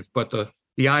negative, but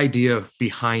the idea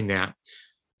behind that,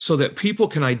 so that people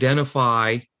can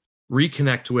identify,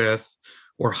 reconnect with,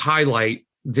 or highlight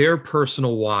their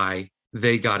personal why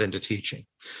they got into teaching.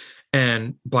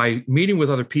 And by meeting with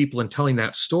other people and telling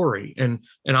that story, and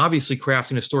obviously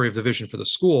crafting a story of the vision for the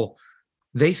school,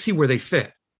 they see where they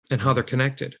fit and how they're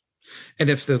connected. And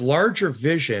if the larger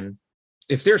vision,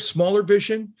 if their smaller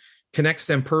vision connects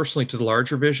them personally to the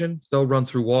larger vision, they'll run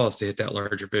through walls to hit that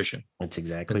larger vision. That's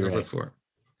exactly right.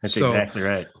 That's exactly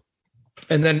right.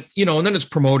 And then, it's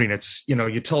promoting. It's,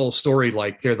 you tell a story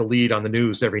like they're the lead on the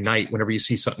news every night whenever you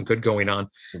see something good going on.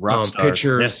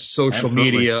 Pictures, yes, social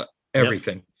media,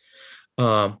 everything.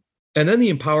 Yep. And then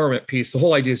the empowerment piece, the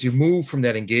whole idea is you move from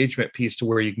that engagement piece to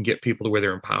where you can get people to where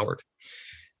they're empowered.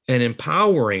 And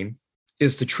empowering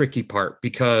is the tricky part,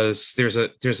 because there's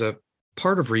a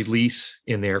part of release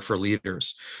in there for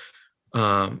leaders.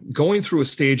 Going through a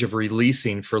stage of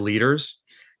releasing for leaders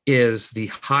is the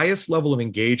highest level of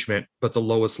engagement, but the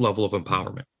lowest level of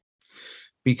empowerment,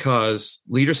 because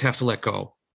leaders have to let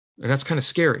go. And that's kind of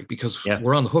scary because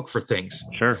we're on the hook for things.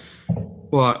 Sure.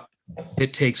 But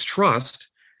it takes trust,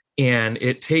 and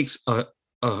it takes a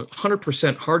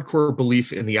 100% hardcore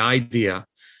belief in the idea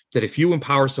that if you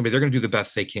empower somebody, they're going to do the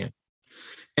best they can.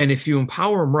 And if you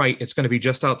empower them right, it's going to be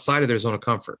just outside of their zone of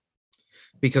comfort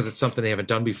because it's something they haven't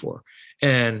done before.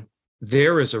 And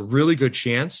there is a really good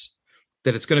chance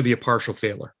that it's going to be a partial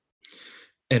failure.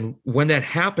 And when that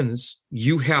happens,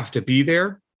 you have to be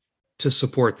there to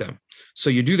support them. So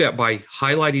you do that by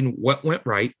highlighting what went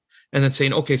right, and then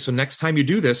saying, okay, so next time you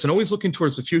do this, and always looking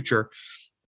towards the future,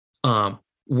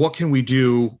 what can we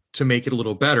do to make it a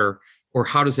little better? Or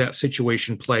how does that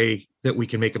situation play that we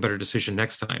can make a better decision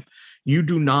next time? You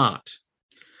do not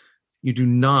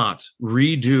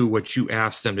redo what you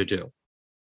asked them to do,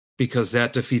 because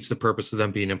that defeats the purpose of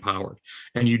them being empowered.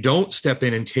 And you don't step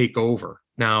in and take over.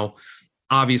 Now,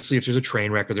 obviously, if there's a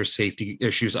train wreck or there's safety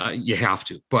issues, you have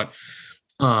to. But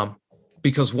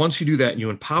because once you do that and you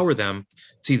empower them,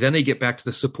 then they get back to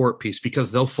the support piece,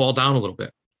 because they'll fall down a little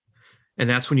bit. And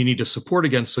that's when you need to support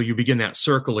again. So you begin that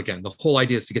circle again. The whole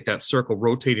idea is to get that circle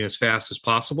rotating as fast as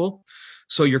possible.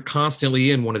 So you're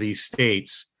constantly in one of these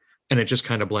states and it just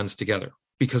kind of blends together.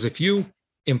 Because if you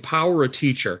empower a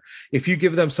teacher, if you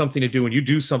give them something to do and you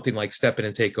do something like step in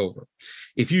and take over,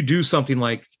 if you do something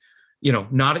like,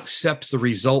 not accept the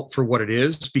result for what it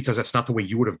is, because that's not the way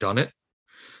you would have done it.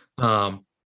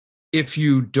 If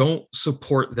you don't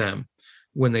support them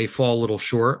when they fall a little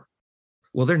short,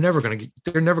 well, they're never going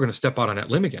to step out on that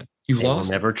limb again. You've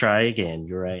lost. Never try again.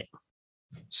 You're right.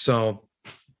 So,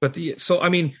 I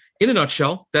mean, in a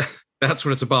nutshell, that's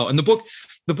what it's about. And the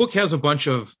book has a bunch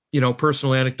of,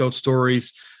 personal anecdote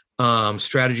stories,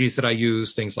 strategies that I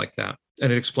use, things like that.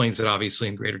 And it explains it obviously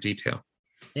in greater detail.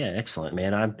 Yeah. Excellent,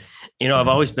 man. I've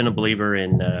always been a believer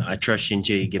in, I trust you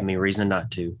until you give me a reason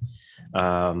not to.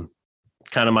 Kind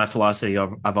of my philosophy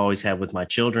I've always had with my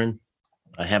children.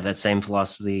 I have that same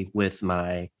philosophy with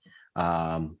my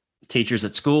teachers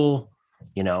at school.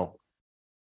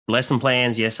 Lesson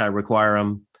plans, yes, I require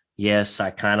them. Yes,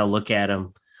 I kind of look at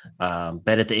them.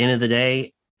 But at the end of the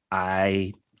day,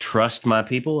 I trust my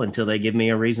people until they give me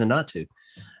a reason not to.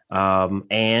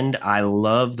 And I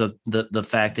love the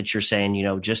fact that you're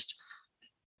saying, just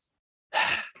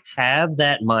have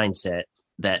that mindset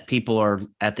that people are,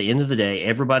 at the end of the day,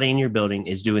 everybody in your building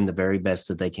is doing the very best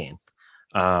that they can.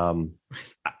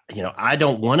 I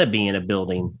don't want to be in a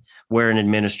building where an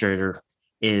administrator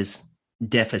is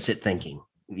deficit thinking,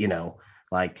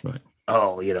 right.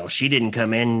 Oh, she didn't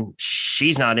come in.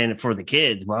 She's not in it for the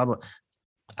kids. Blah, blah.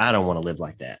 I don't want to live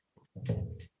like that.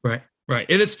 Right. Right.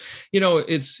 And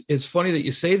it's funny that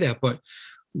you say that, but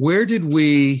where did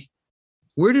we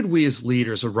as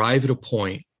leaders arrive at a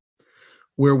point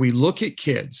where we look at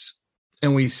kids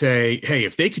and we say, hey,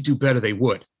 if they could do better, they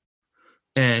would,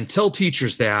 and tell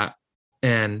teachers that,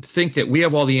 and think that we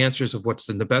have all the answers of what's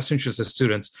in the best interest of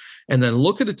students, and then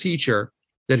look at a teacher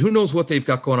that who knows what they've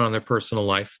got going on in their personal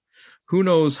life, who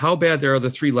knows how bad their other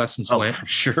 3 lessons went. For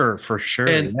sure.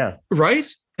 And, yeah. Right.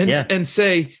 And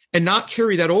say, and not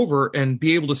carry that over and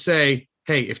be able to say,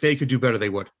 hey, if they could do better, they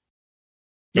would.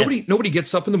 Yeah. Nobody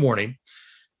gets up in the morning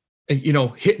and,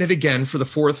 hitting it again for the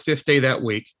 4th, 5th day that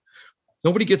week.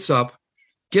 Nobody gets up,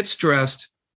 gets dressed,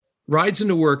 rides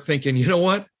into work thinking, you know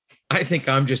what? I think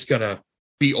I'm just going to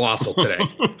be awful today.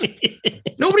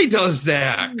 Nobody does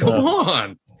that. Come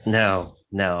on. No.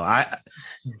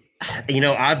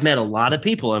 I've met a lot of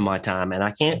people in my time, and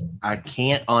I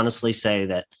can't honestly say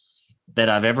that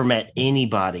I've ever met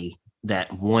anybody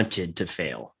that wanted to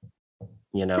fail,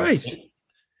 Right.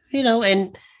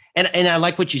 And I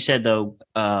like what you said though,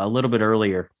 a little bit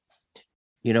earlier,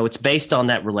 it's based on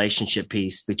that relationship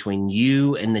piece between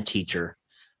you and the teacher,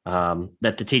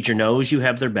 that the teacher knows you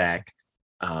have their back,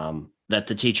 that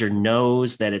the teacher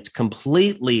knows that it's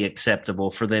completely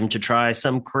acceptable for them to try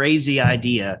some crazy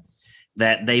idea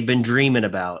that they've been dreaming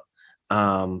about.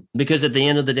 Because at the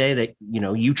end of the day, that,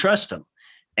 you trust them.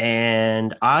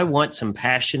 And I want some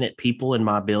passionate people in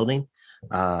my building.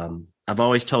 I've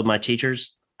always told my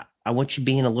teachers, I want you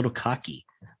being a little cocky.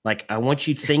 Like, I want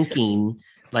you thinking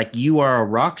like you are a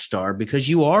rock star, because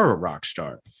you are a rock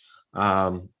star.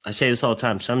 I say this all the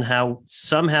time.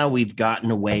 Somehow we've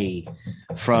gotten away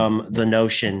from the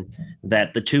notion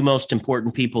that the 2 most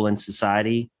important people in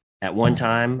society at one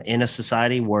time in a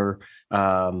society were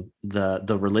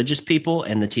the religious people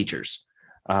and the teachers.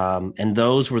 And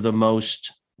those were the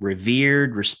most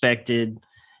revered, respected.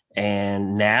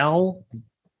 And now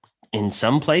in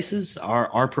some places,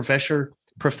 our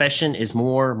profession is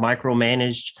more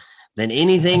micromanaged than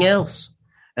anything else.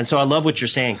 And so I love what you're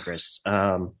saying, Chris.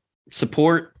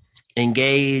 Support,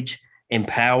 engage,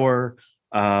 empower.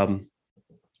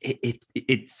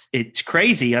 It's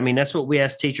crazy. I mean, that's what we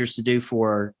ask teachers to do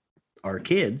for our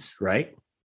kids, right?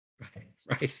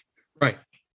 Right.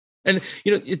 And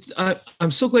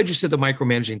I'm so glad you said the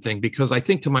micromanaging thing, because I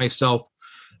think to myself,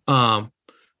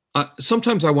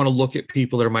 sometimes I want to look at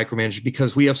people that are micromanaged,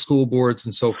 because we have school boards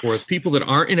and so forth, people that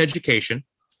aren't in education,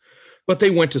 but they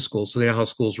went to school, so they know how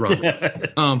schools run.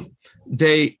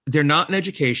 They're not in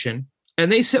education,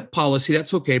 and they set policy.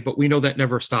 That's okay, but we know that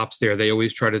never stops there. They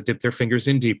always try to dip their fingers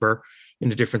in deeper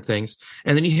into different things.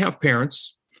 And then you have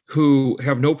parents who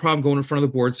have no problem going in front of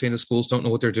the board saying the schools don't know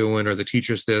what they're doing, or the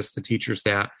teachers this, the teachers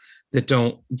that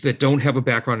don't have a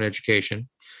background in education.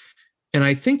 And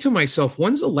I think to myself,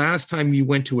 when's the last time you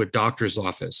went to a doctor's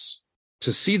office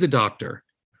to see the doctor?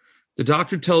 The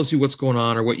doctor tells you what's going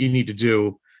on or what you need to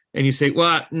do, and you say,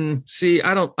 well, see,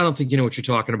 I don't think you know what you're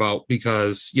talking about,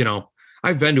 because,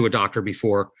 I've been to a doctor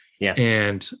before,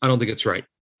 and I don't think it's right.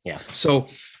 Yeah. So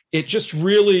it just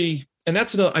really, and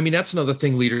that's another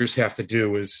thing leaders have to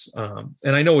do is,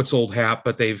 and I know it's old hat,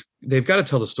 but they've got to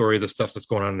tell the story of the stuff that's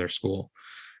going on in their school.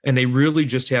 And they really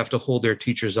just have to hold their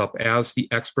teachers up as the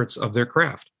experts of their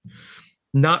craft.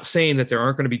 Not saying that there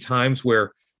aren't going to be times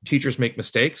where teachers make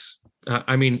mistakes.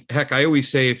 I mean, heck, I always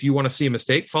say, if you want to see a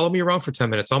mistake, follow me around for 10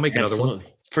 minutes. I'll make another one.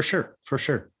 For sure. For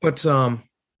sure. But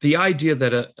the idea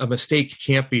that a mistake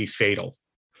can't be fatal,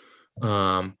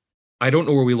 I don't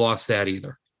know where we lost that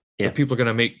either. Yeah. People are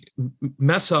going to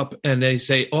mess up and they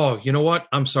say, oh, you know what?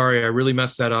 I'm sorry. I really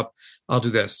messed that up. I'll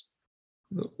do this.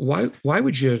 Why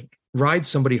would you ride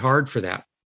somebody hard for that?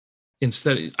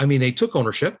 Instead, I mean, they took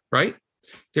ownership, right?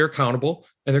 They're accountable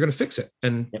and they're going to fix it.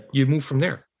 And you move from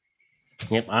there.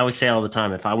 Yep. I always say all the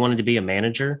time, if I wanted to be a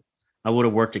manager, I would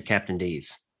have worked at Captain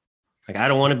D's. Like, I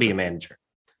don't want to be a manager.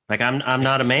 Like, I'm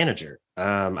not a manager.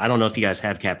 I don't know if you guys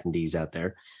have Captain D's out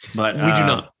there, but we do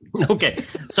not. Okay.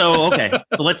 So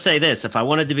let's say this. If I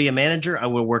wanted to be a manager, I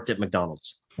would have worked at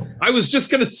McDonald's. I was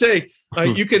just going to say,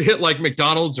 you could hit like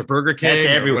McDonald's or Burger King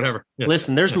or whatever. Yeah.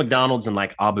 Listen, there's McDonald's in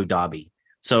like Abu Dhabi.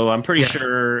 So I'm pretty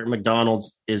sure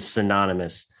McDonald's is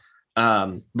synonymous.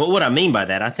 But what I mean by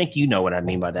that, I think you know what I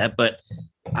mean by that, but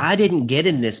I didn't get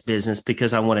in this business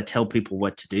because I want to tell people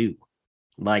what to do.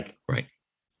 Like, right.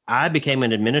 I became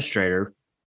an administrator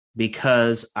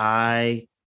because I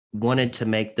wanted to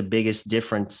make the biggest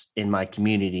difference in my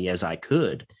community as I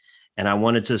could. And I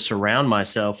wanted to surround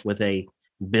myself with a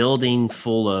building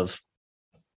full of,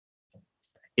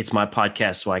 it's my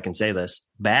podcast, so I can say this,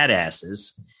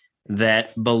 badasses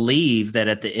that believe that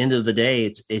at the end of the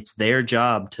day, it's their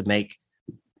job to make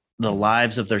the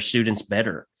lives of their students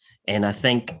better. And I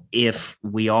think if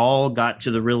we all got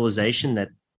to the realization that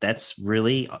that's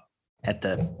really at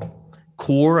the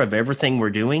core of everything we're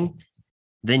doing,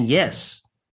 then yes,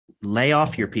 lay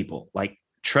off your people, like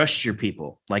trust your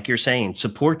people, like you're saying,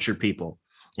 support your people,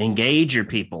 engage your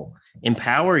people,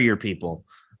 empower your people.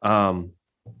 And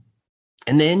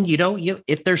then,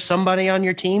 if there's somebody on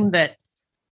your team that,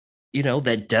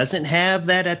 that doesn't have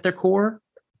that at their core,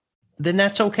 then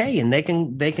that's okay. And they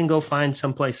can go find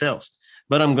someplace else,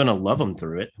 but I'm going to love them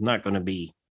through it. I'm not going to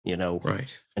be,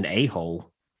 right. an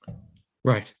a-hole.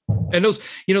 Right. And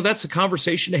that's a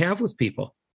conversation to have with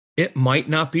people. It might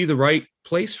not be the right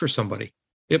place for somebody.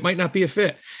 It might not be a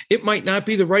fit. It might not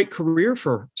be the right career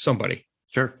for somebody.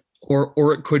 Sure.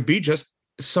 Or it could be just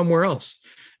somewhere else.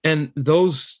 And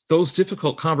those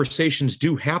difficult conversations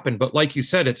do happen. But like you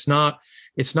said, it's not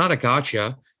a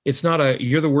gotcha. It's not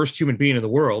you're the worst human being in the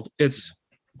world. It's,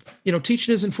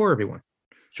 teaching isn't for everyone.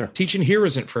 Sure. Teaching here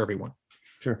isn't for everyone.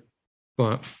 Sure.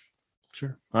 But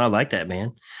sure. I like that,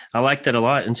 man. I like that a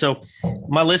lot. And so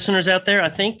my listeners out there, I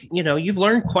think, you've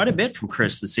learned quite a bit from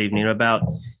Chris this evening about,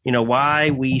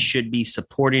 why we should be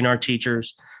supporting our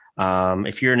teachers.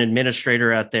 If you're an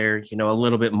administrator out there, a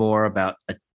little bit more about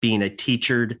being a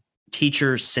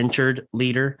teacher-centered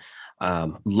leader.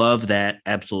 Love that.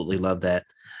 Absolutely love that.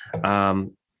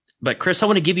 But Chris, I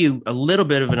want to give you a little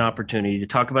bit of an opportunity to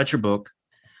talk about your book.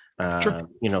 Sure.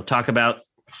 Talk about,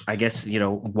 I guess,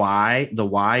 why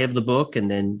of the book, and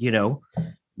then,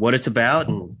 what it's about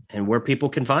and where people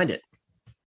can find it.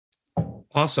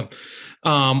 Awesome.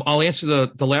 I'll answer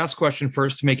the last question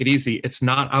first to make it easy. It's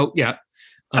not out yet.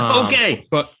 Okay.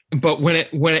 But when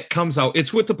it comes out,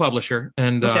 it's with the publisher,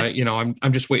 and okay.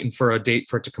 I'm just waiting for a date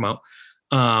for it to come out.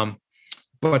 The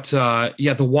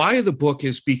why of the book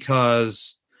is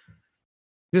because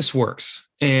this works,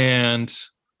 and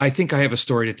I think I have a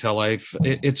story to tell.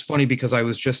 It's funny because I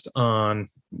was on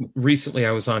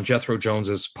Jethro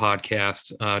Jones's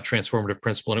podcast, Transformative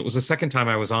Principal, and it was the second time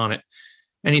I was on it.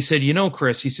 And he said,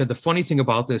 Chris, he said, the funny thing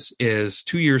about this is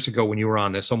 2 years ago when you were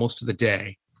on this, almost to the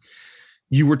day,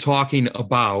 you were talking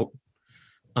about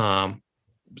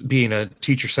being a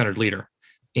teacher-centered leader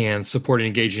and supporting,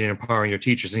 engaging, and empowering your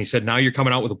teachers. And he said, now you're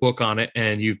coming out with a book on it,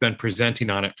 and you've been presenting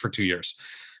on it for 2 years.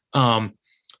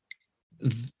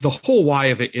 The whole why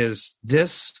of it is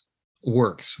this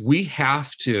works. We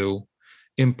have to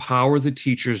empower the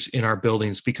teachers in our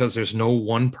buildings because there's no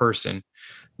one person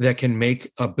that can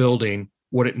make a building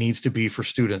what it needs to be for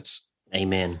students.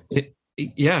 Amen.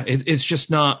 It's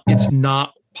just not, it's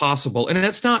not possible. And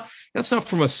that's not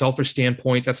from a selfish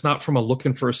standpoint. That's not from a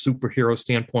looking for a superhero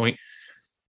standpoint.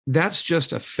 That's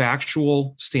just a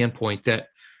factual standpoint that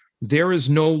there is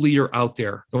no leader out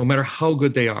there, no matter how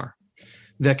good they are,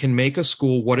 that can make a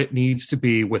school what it needs to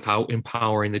be without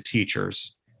empowering the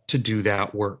teachers to do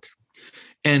that work.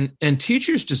 And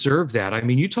teachers deserve that. I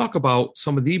mean, you talk about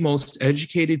some of the most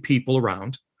educated people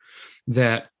around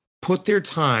that put their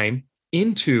time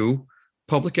into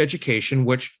public education,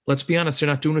 which, let's be honest, they're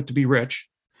not doing it to be rich.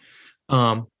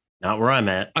 Not where I'm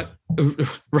at. I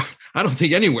don't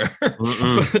think anywhere.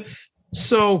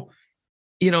 So,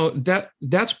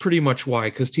 that's pretty much why,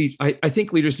 because I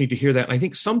think leaders need to hear that. And I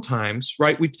think sometimes,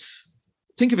 right,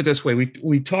 think of it this way.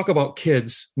 We talk about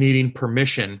kids needing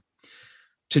permission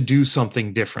to do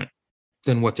something different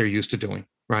than what they're used to doing,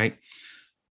 right?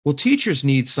 Well, teachers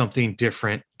need something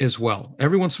different as well.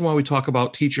 Every once in a while we talk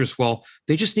about teachers, well,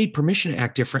 they just need permission to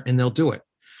act different and they'll do it.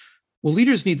 Well,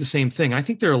 leaders need the same thing. I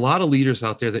think there are a lot of leaders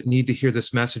out there that need to hear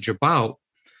this message about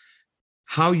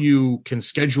how you can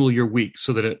schedule your week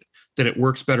so that it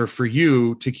works better for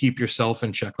you to keep yourself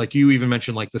in check. Like you even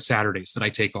mentioned, like the Saturdays that I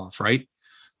take off, right?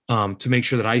 To make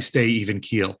sure that I stay even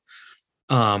keel.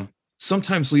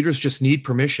 Sometimes leaders just need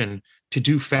permission to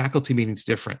do faculty meetings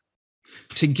different,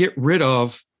 to get rid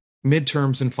of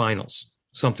midterms and finals,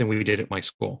 something we did at my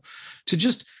school.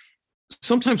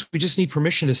 Sometimes we just need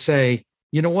permission to say,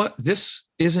 you know what, this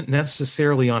isn't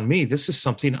necessarily on me. This is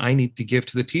something I need to give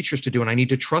to the teachers to do. And I need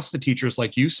to trust the teachers.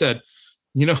 Like you said,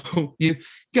 you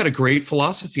got a great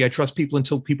philosophy. I trust people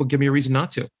until people give me a reason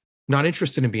not to. Not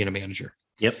interested in being a manager.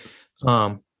 Yep.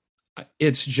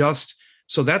 It's just,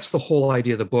 so that's the whole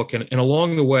idea of the book. And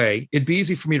along the way, it'd be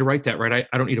easy for me to write that, right?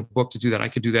 I don't need a book to do that. I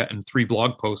could do that in 3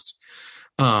 blog posts.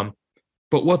 But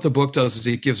what the book does is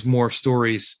it gives more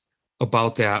stories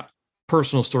about that,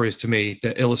 personal stories to me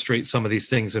that illustrate some of these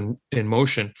things in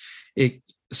motion.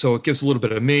 So it gives a little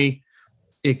bit of me.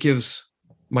 It gives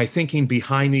my thinking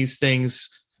behind these things.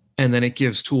 And then it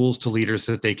gives tools to leaders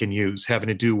that they can use, having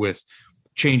to do with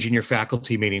changing your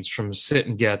faculty meetings from sit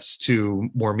and gets to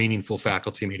more meaningful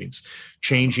faculty meetings,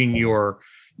 changing your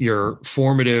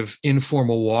formative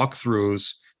informal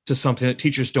walkthroughs to something that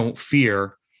teachers don't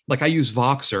fear. Like I use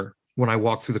Voxer when I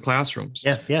walk through the classrooms.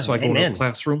 Yeah. So I go to a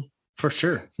classroom. For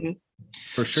sure.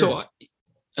 For So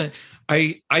sure.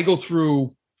 I go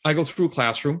through a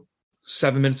classroom,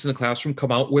 7 minutes in the classroom,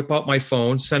 come out, whip out my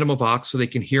phone, send them a Vox so they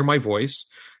can hear my voice.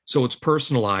 So it's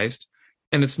personalized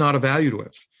and it's not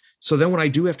evaluative. So then when I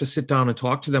do have to sit down and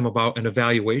talk to them about an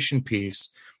evaluation piece,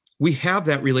 we have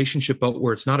that relationship out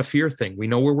where it's not a fear thing. We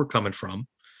know where we're coming from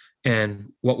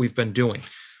and what we've been doing.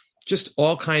 Just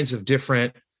all kinds of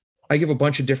different, I give a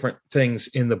bunch of different things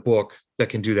in the book that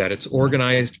can do that. It's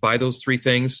organized by those 3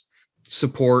 things: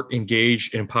 support,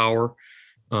 engage, empower,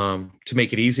 to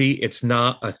make it easy. It's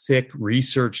not a thick,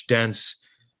 research dense,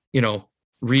 you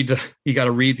got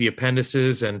to read the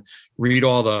appendices and read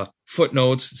all the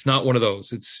footnotes. It's not one of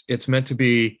those. It's meant to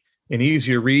be an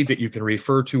easier read that you can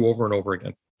refer to over and over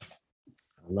again.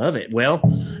 I love it. Well,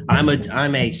 I'm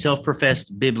a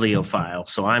self-professed bibliophile,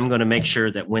 so I'm going to make sure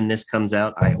that when this comes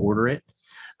out, I order it.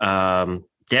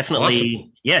 Definitely.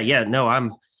 Awesome. Yeah. No,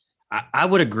 I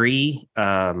would agree.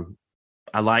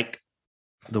 I like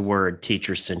the word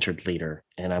teacher-centered leader,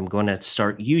 and I'm going to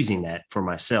start using that for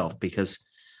myself because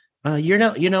I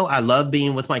love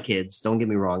being with my kids. Don't get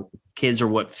me wrong. Kids are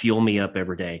what fuel me up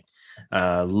every day.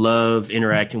 Love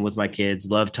interacting with my kids,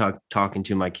 love talking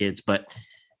to my kids, but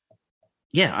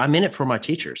yeah, I'm in it for my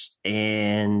teachers.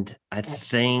 And I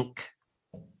think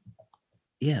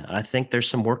there's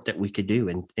some work that we could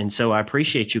do. And so I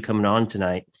appreciate you coming on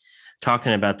tonight,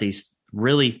 talking about these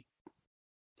really,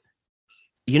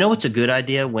 it's a good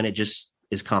idea when it just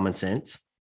is common sense.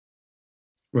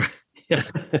 Right. Yeah.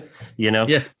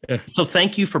 Yeah. So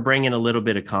thank you for bringing a little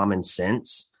bit of common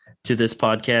sense to this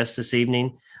podcast this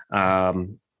evening.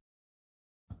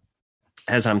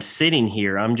 As I'm sitting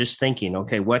here, I'm just thinking,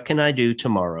 okay, what can I do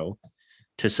tomorrow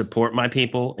to support my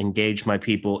people, engage my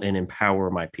people, and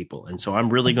empower my people? And so I'm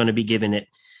really going to be giving it,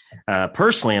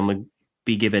 personally, I'm going to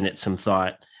be giving it some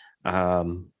thought.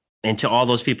 And to all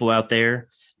those people out there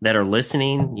that are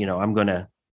listening, I'm going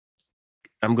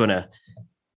to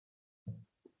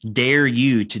dare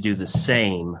you to do the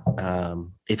same.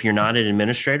 If you're not an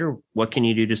administrator, what can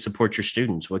you do to support your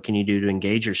students? What can you do to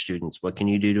engage your students? What can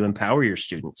you do to empower your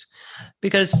students?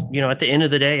 Because, at the end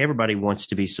of the day, everybody wants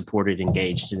to be supported,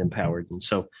 engaged, and empowered. And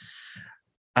so,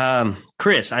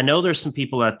 Chris, I know there's some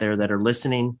people out there that are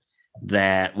listening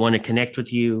that want to connect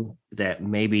with you, that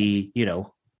maybe,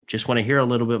 just want to hear a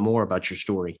little bit more about your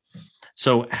story.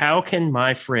 So how can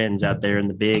my friends out there in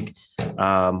the big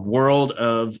world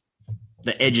of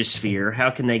the Edgesphere,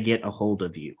 how can they get a hold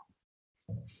of you?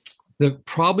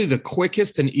 Probably the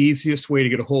quickest and easiest way to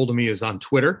get a hold of me is on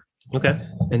Twitter. Okay.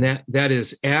 And that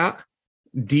is at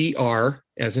Dr.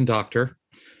 as in doctor,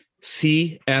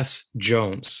 C.S.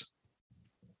 Jones.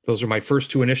 Those are my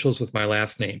first 2 initials with my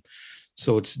last name.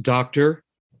 So it's Dr.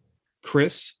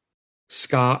 Chris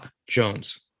Scott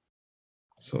Jones.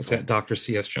 So it's at Dr.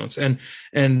 C.S. Jones. And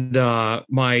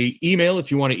my email, if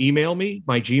you want to email me,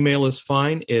 my Gmail is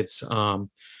fine. It's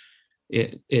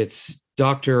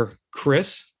Dr.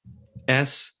 Chris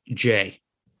S.J.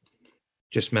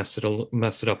 Just messed it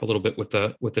up a little bit with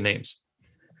the names.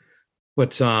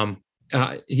 But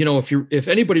if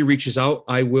anybody reaches out,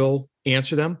 I will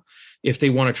answer them. If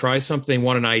they want to try something, they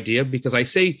want an idea, because I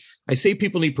say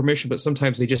people need permission, but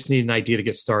sometimes they just need an idea to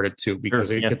get started too,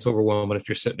 because it gets overwhelming if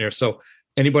you're sitting there. So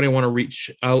anybody want to reach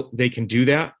out, they can do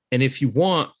that. And if you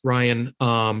want, Ryan,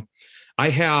 I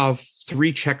have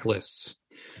 3 checklists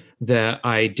that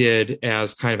I did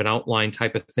as kind of an outline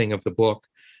type of thing of the book,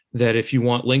 that if you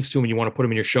want links to them and you want to put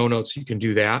them in your show notes, you can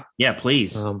do that. Yeah,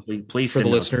 please. Please for the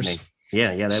listeners.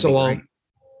 Yeah. That'd so be great.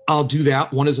 I'll do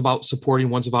that. One is about supporting,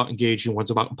 one's about engaging,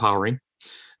 one's about empowering.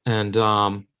 And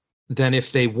then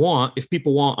if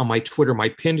people want on my Twitter, my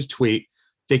pinned tweet,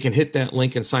 they can hit that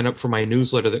link and sign up for my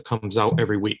newsletter that comes out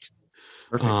every week.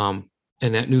 Perfect.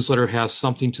 And that newsletter has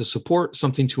something to support,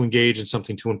 something to engage, and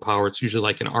something to empower. It's usually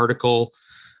like an article.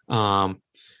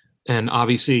 And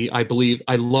obviously, I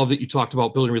love that you talked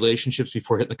about building relationships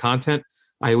before hitting the content.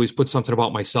 I always put something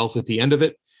about myself at the end of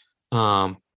it.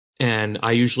 And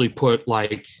I usually put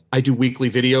I do weekly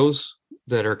videos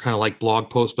that are kind of like blog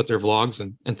posts, but they're vlogs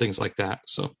and things like that.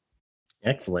 So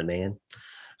excellent, man.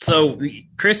 So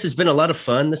Chris, has been a lot of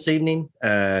fun this evening,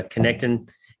 connecting,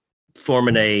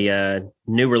 forming a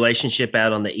new relationship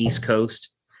out on the East Coast.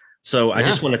 So I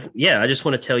just want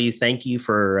to tell you, thank you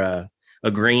for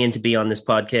agreeing to be on this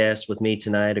podcast with me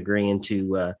tonight, agreeing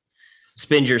to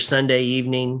spend your Sunday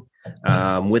evening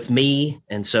with me.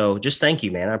 And so just thank you,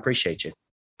 man. I appreciate you.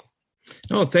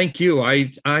 Oh, thank you.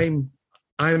 I'm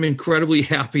incredibly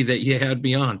happy that you had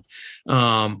me on.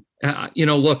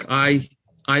 Look, I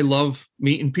love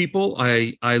meeting people.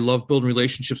 I love building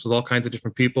relationships with all kinds of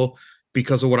different people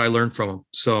because of what I learned from them.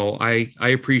 So I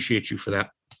appreciate you for that.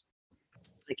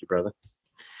 Thank you, brother.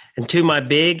 And to my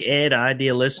Big Ed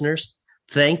Idea listeners,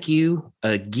 thank you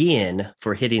again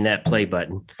for hitting that play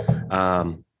button.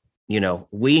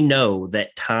 We know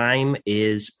that time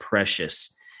is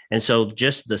precious. And so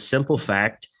just the simple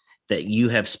fact that you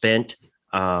have spent,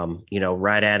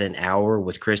 right at an hour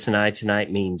with Chris and I tonight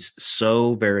means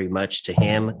so very much to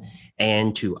him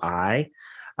and to I.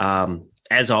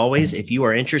 As always, if you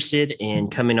are interested in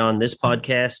coming on this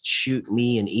podcast, shoot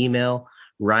me an email,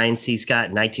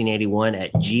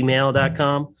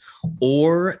 ryanscott1981@gmail.com,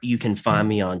 or you can find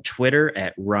me on Twitter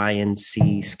at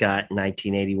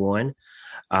ryanscott1981.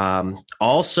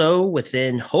 Also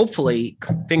within, hopefully,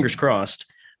 fingers crossed,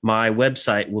 my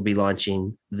website will be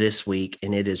launching this week,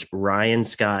 and it is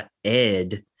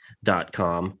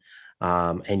ryanscotted.com.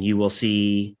 And you will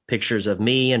see pictures of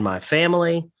me and my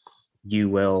family. You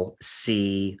will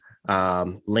see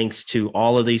links to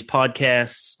all of these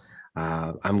podcasts.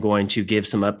 I'm going to give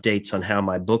some updates on how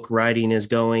my book writing is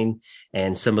going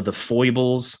and some of the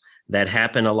foibles that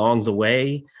happen along the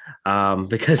way.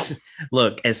 Because,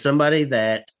 look, as somebody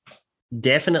that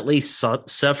definitely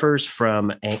suffers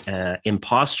from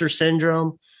imposter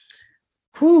syndrome,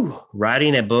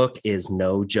 writing a book is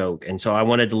no joke. And so I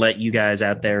wanted to let you guys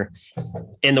out there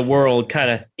in the world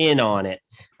kind of in on it.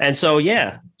 And so,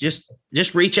 yeah, just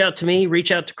reach out to me,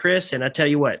 reach out to Chris. And I tell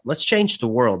you what, let's change the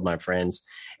world, my friends.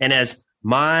 And as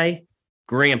my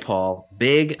grandpa,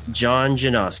 Big John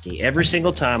Janowski, every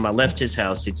single time I left his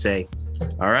house, he'd say,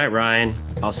 "All right, Ryan,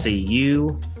 I'll see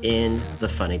you in the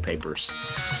funny papers."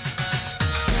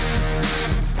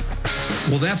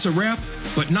 Well, that's a wrap,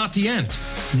 but not the end.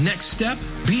 Next step,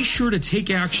 be sure to take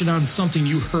action on something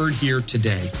you heard here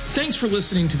today. Thanks for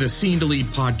listening to the Scene to Lead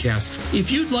podcast.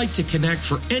 If you'd like to connect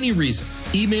for any reason,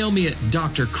 email me at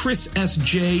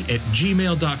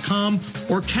drchrissj@gmail.com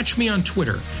or catch me on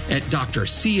Twitter at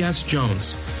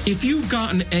drcsjones. If you've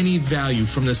gotten any value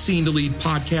from the Scene to Lead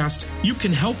podcast, you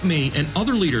can help me and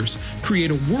other leaders create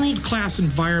a world-class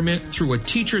environment through a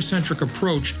teacher-centric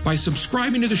approach by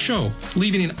subscribing to the show,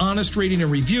 leaving an honest rating and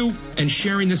review, and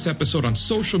sharing this episode on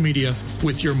social media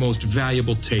with your most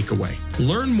valuable takeaway.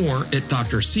 Learn more at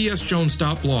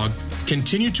drcsjones.blog.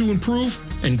 Continue to improve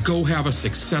and go have a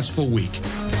successful week.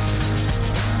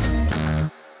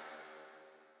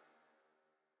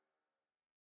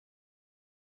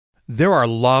 There are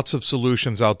lots of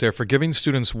solutions out there for giving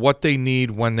students what they need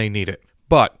when they need it.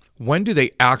 But when do they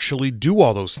actually do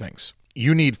all those things?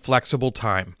 You need flexible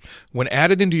time. When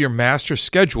added into your master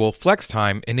schedule, Flex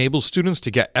Time enables students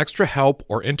to get extra help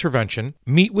or intervention,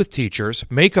 meet with teachers,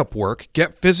 make up work,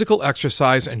 get physical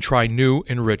exercise, and try new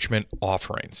enrichment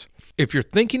offerings. If you're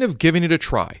thinking of giving it a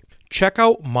try, check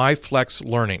out My Flex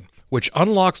Learning, which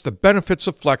unlocks the benefits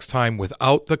of Flex Time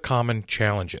without the common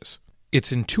challenges.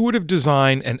 Its intuitive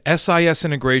design and SIS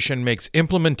integration makes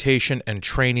implementation and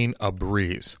training a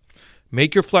breeze.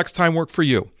 Make your Flex Time work for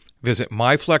you. Visit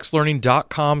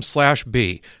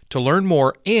myflexlearning.com/B to learn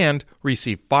more and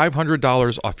receive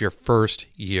 $500 off your first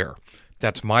year.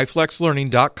 That's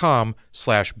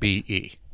myflexlearning.com/BE.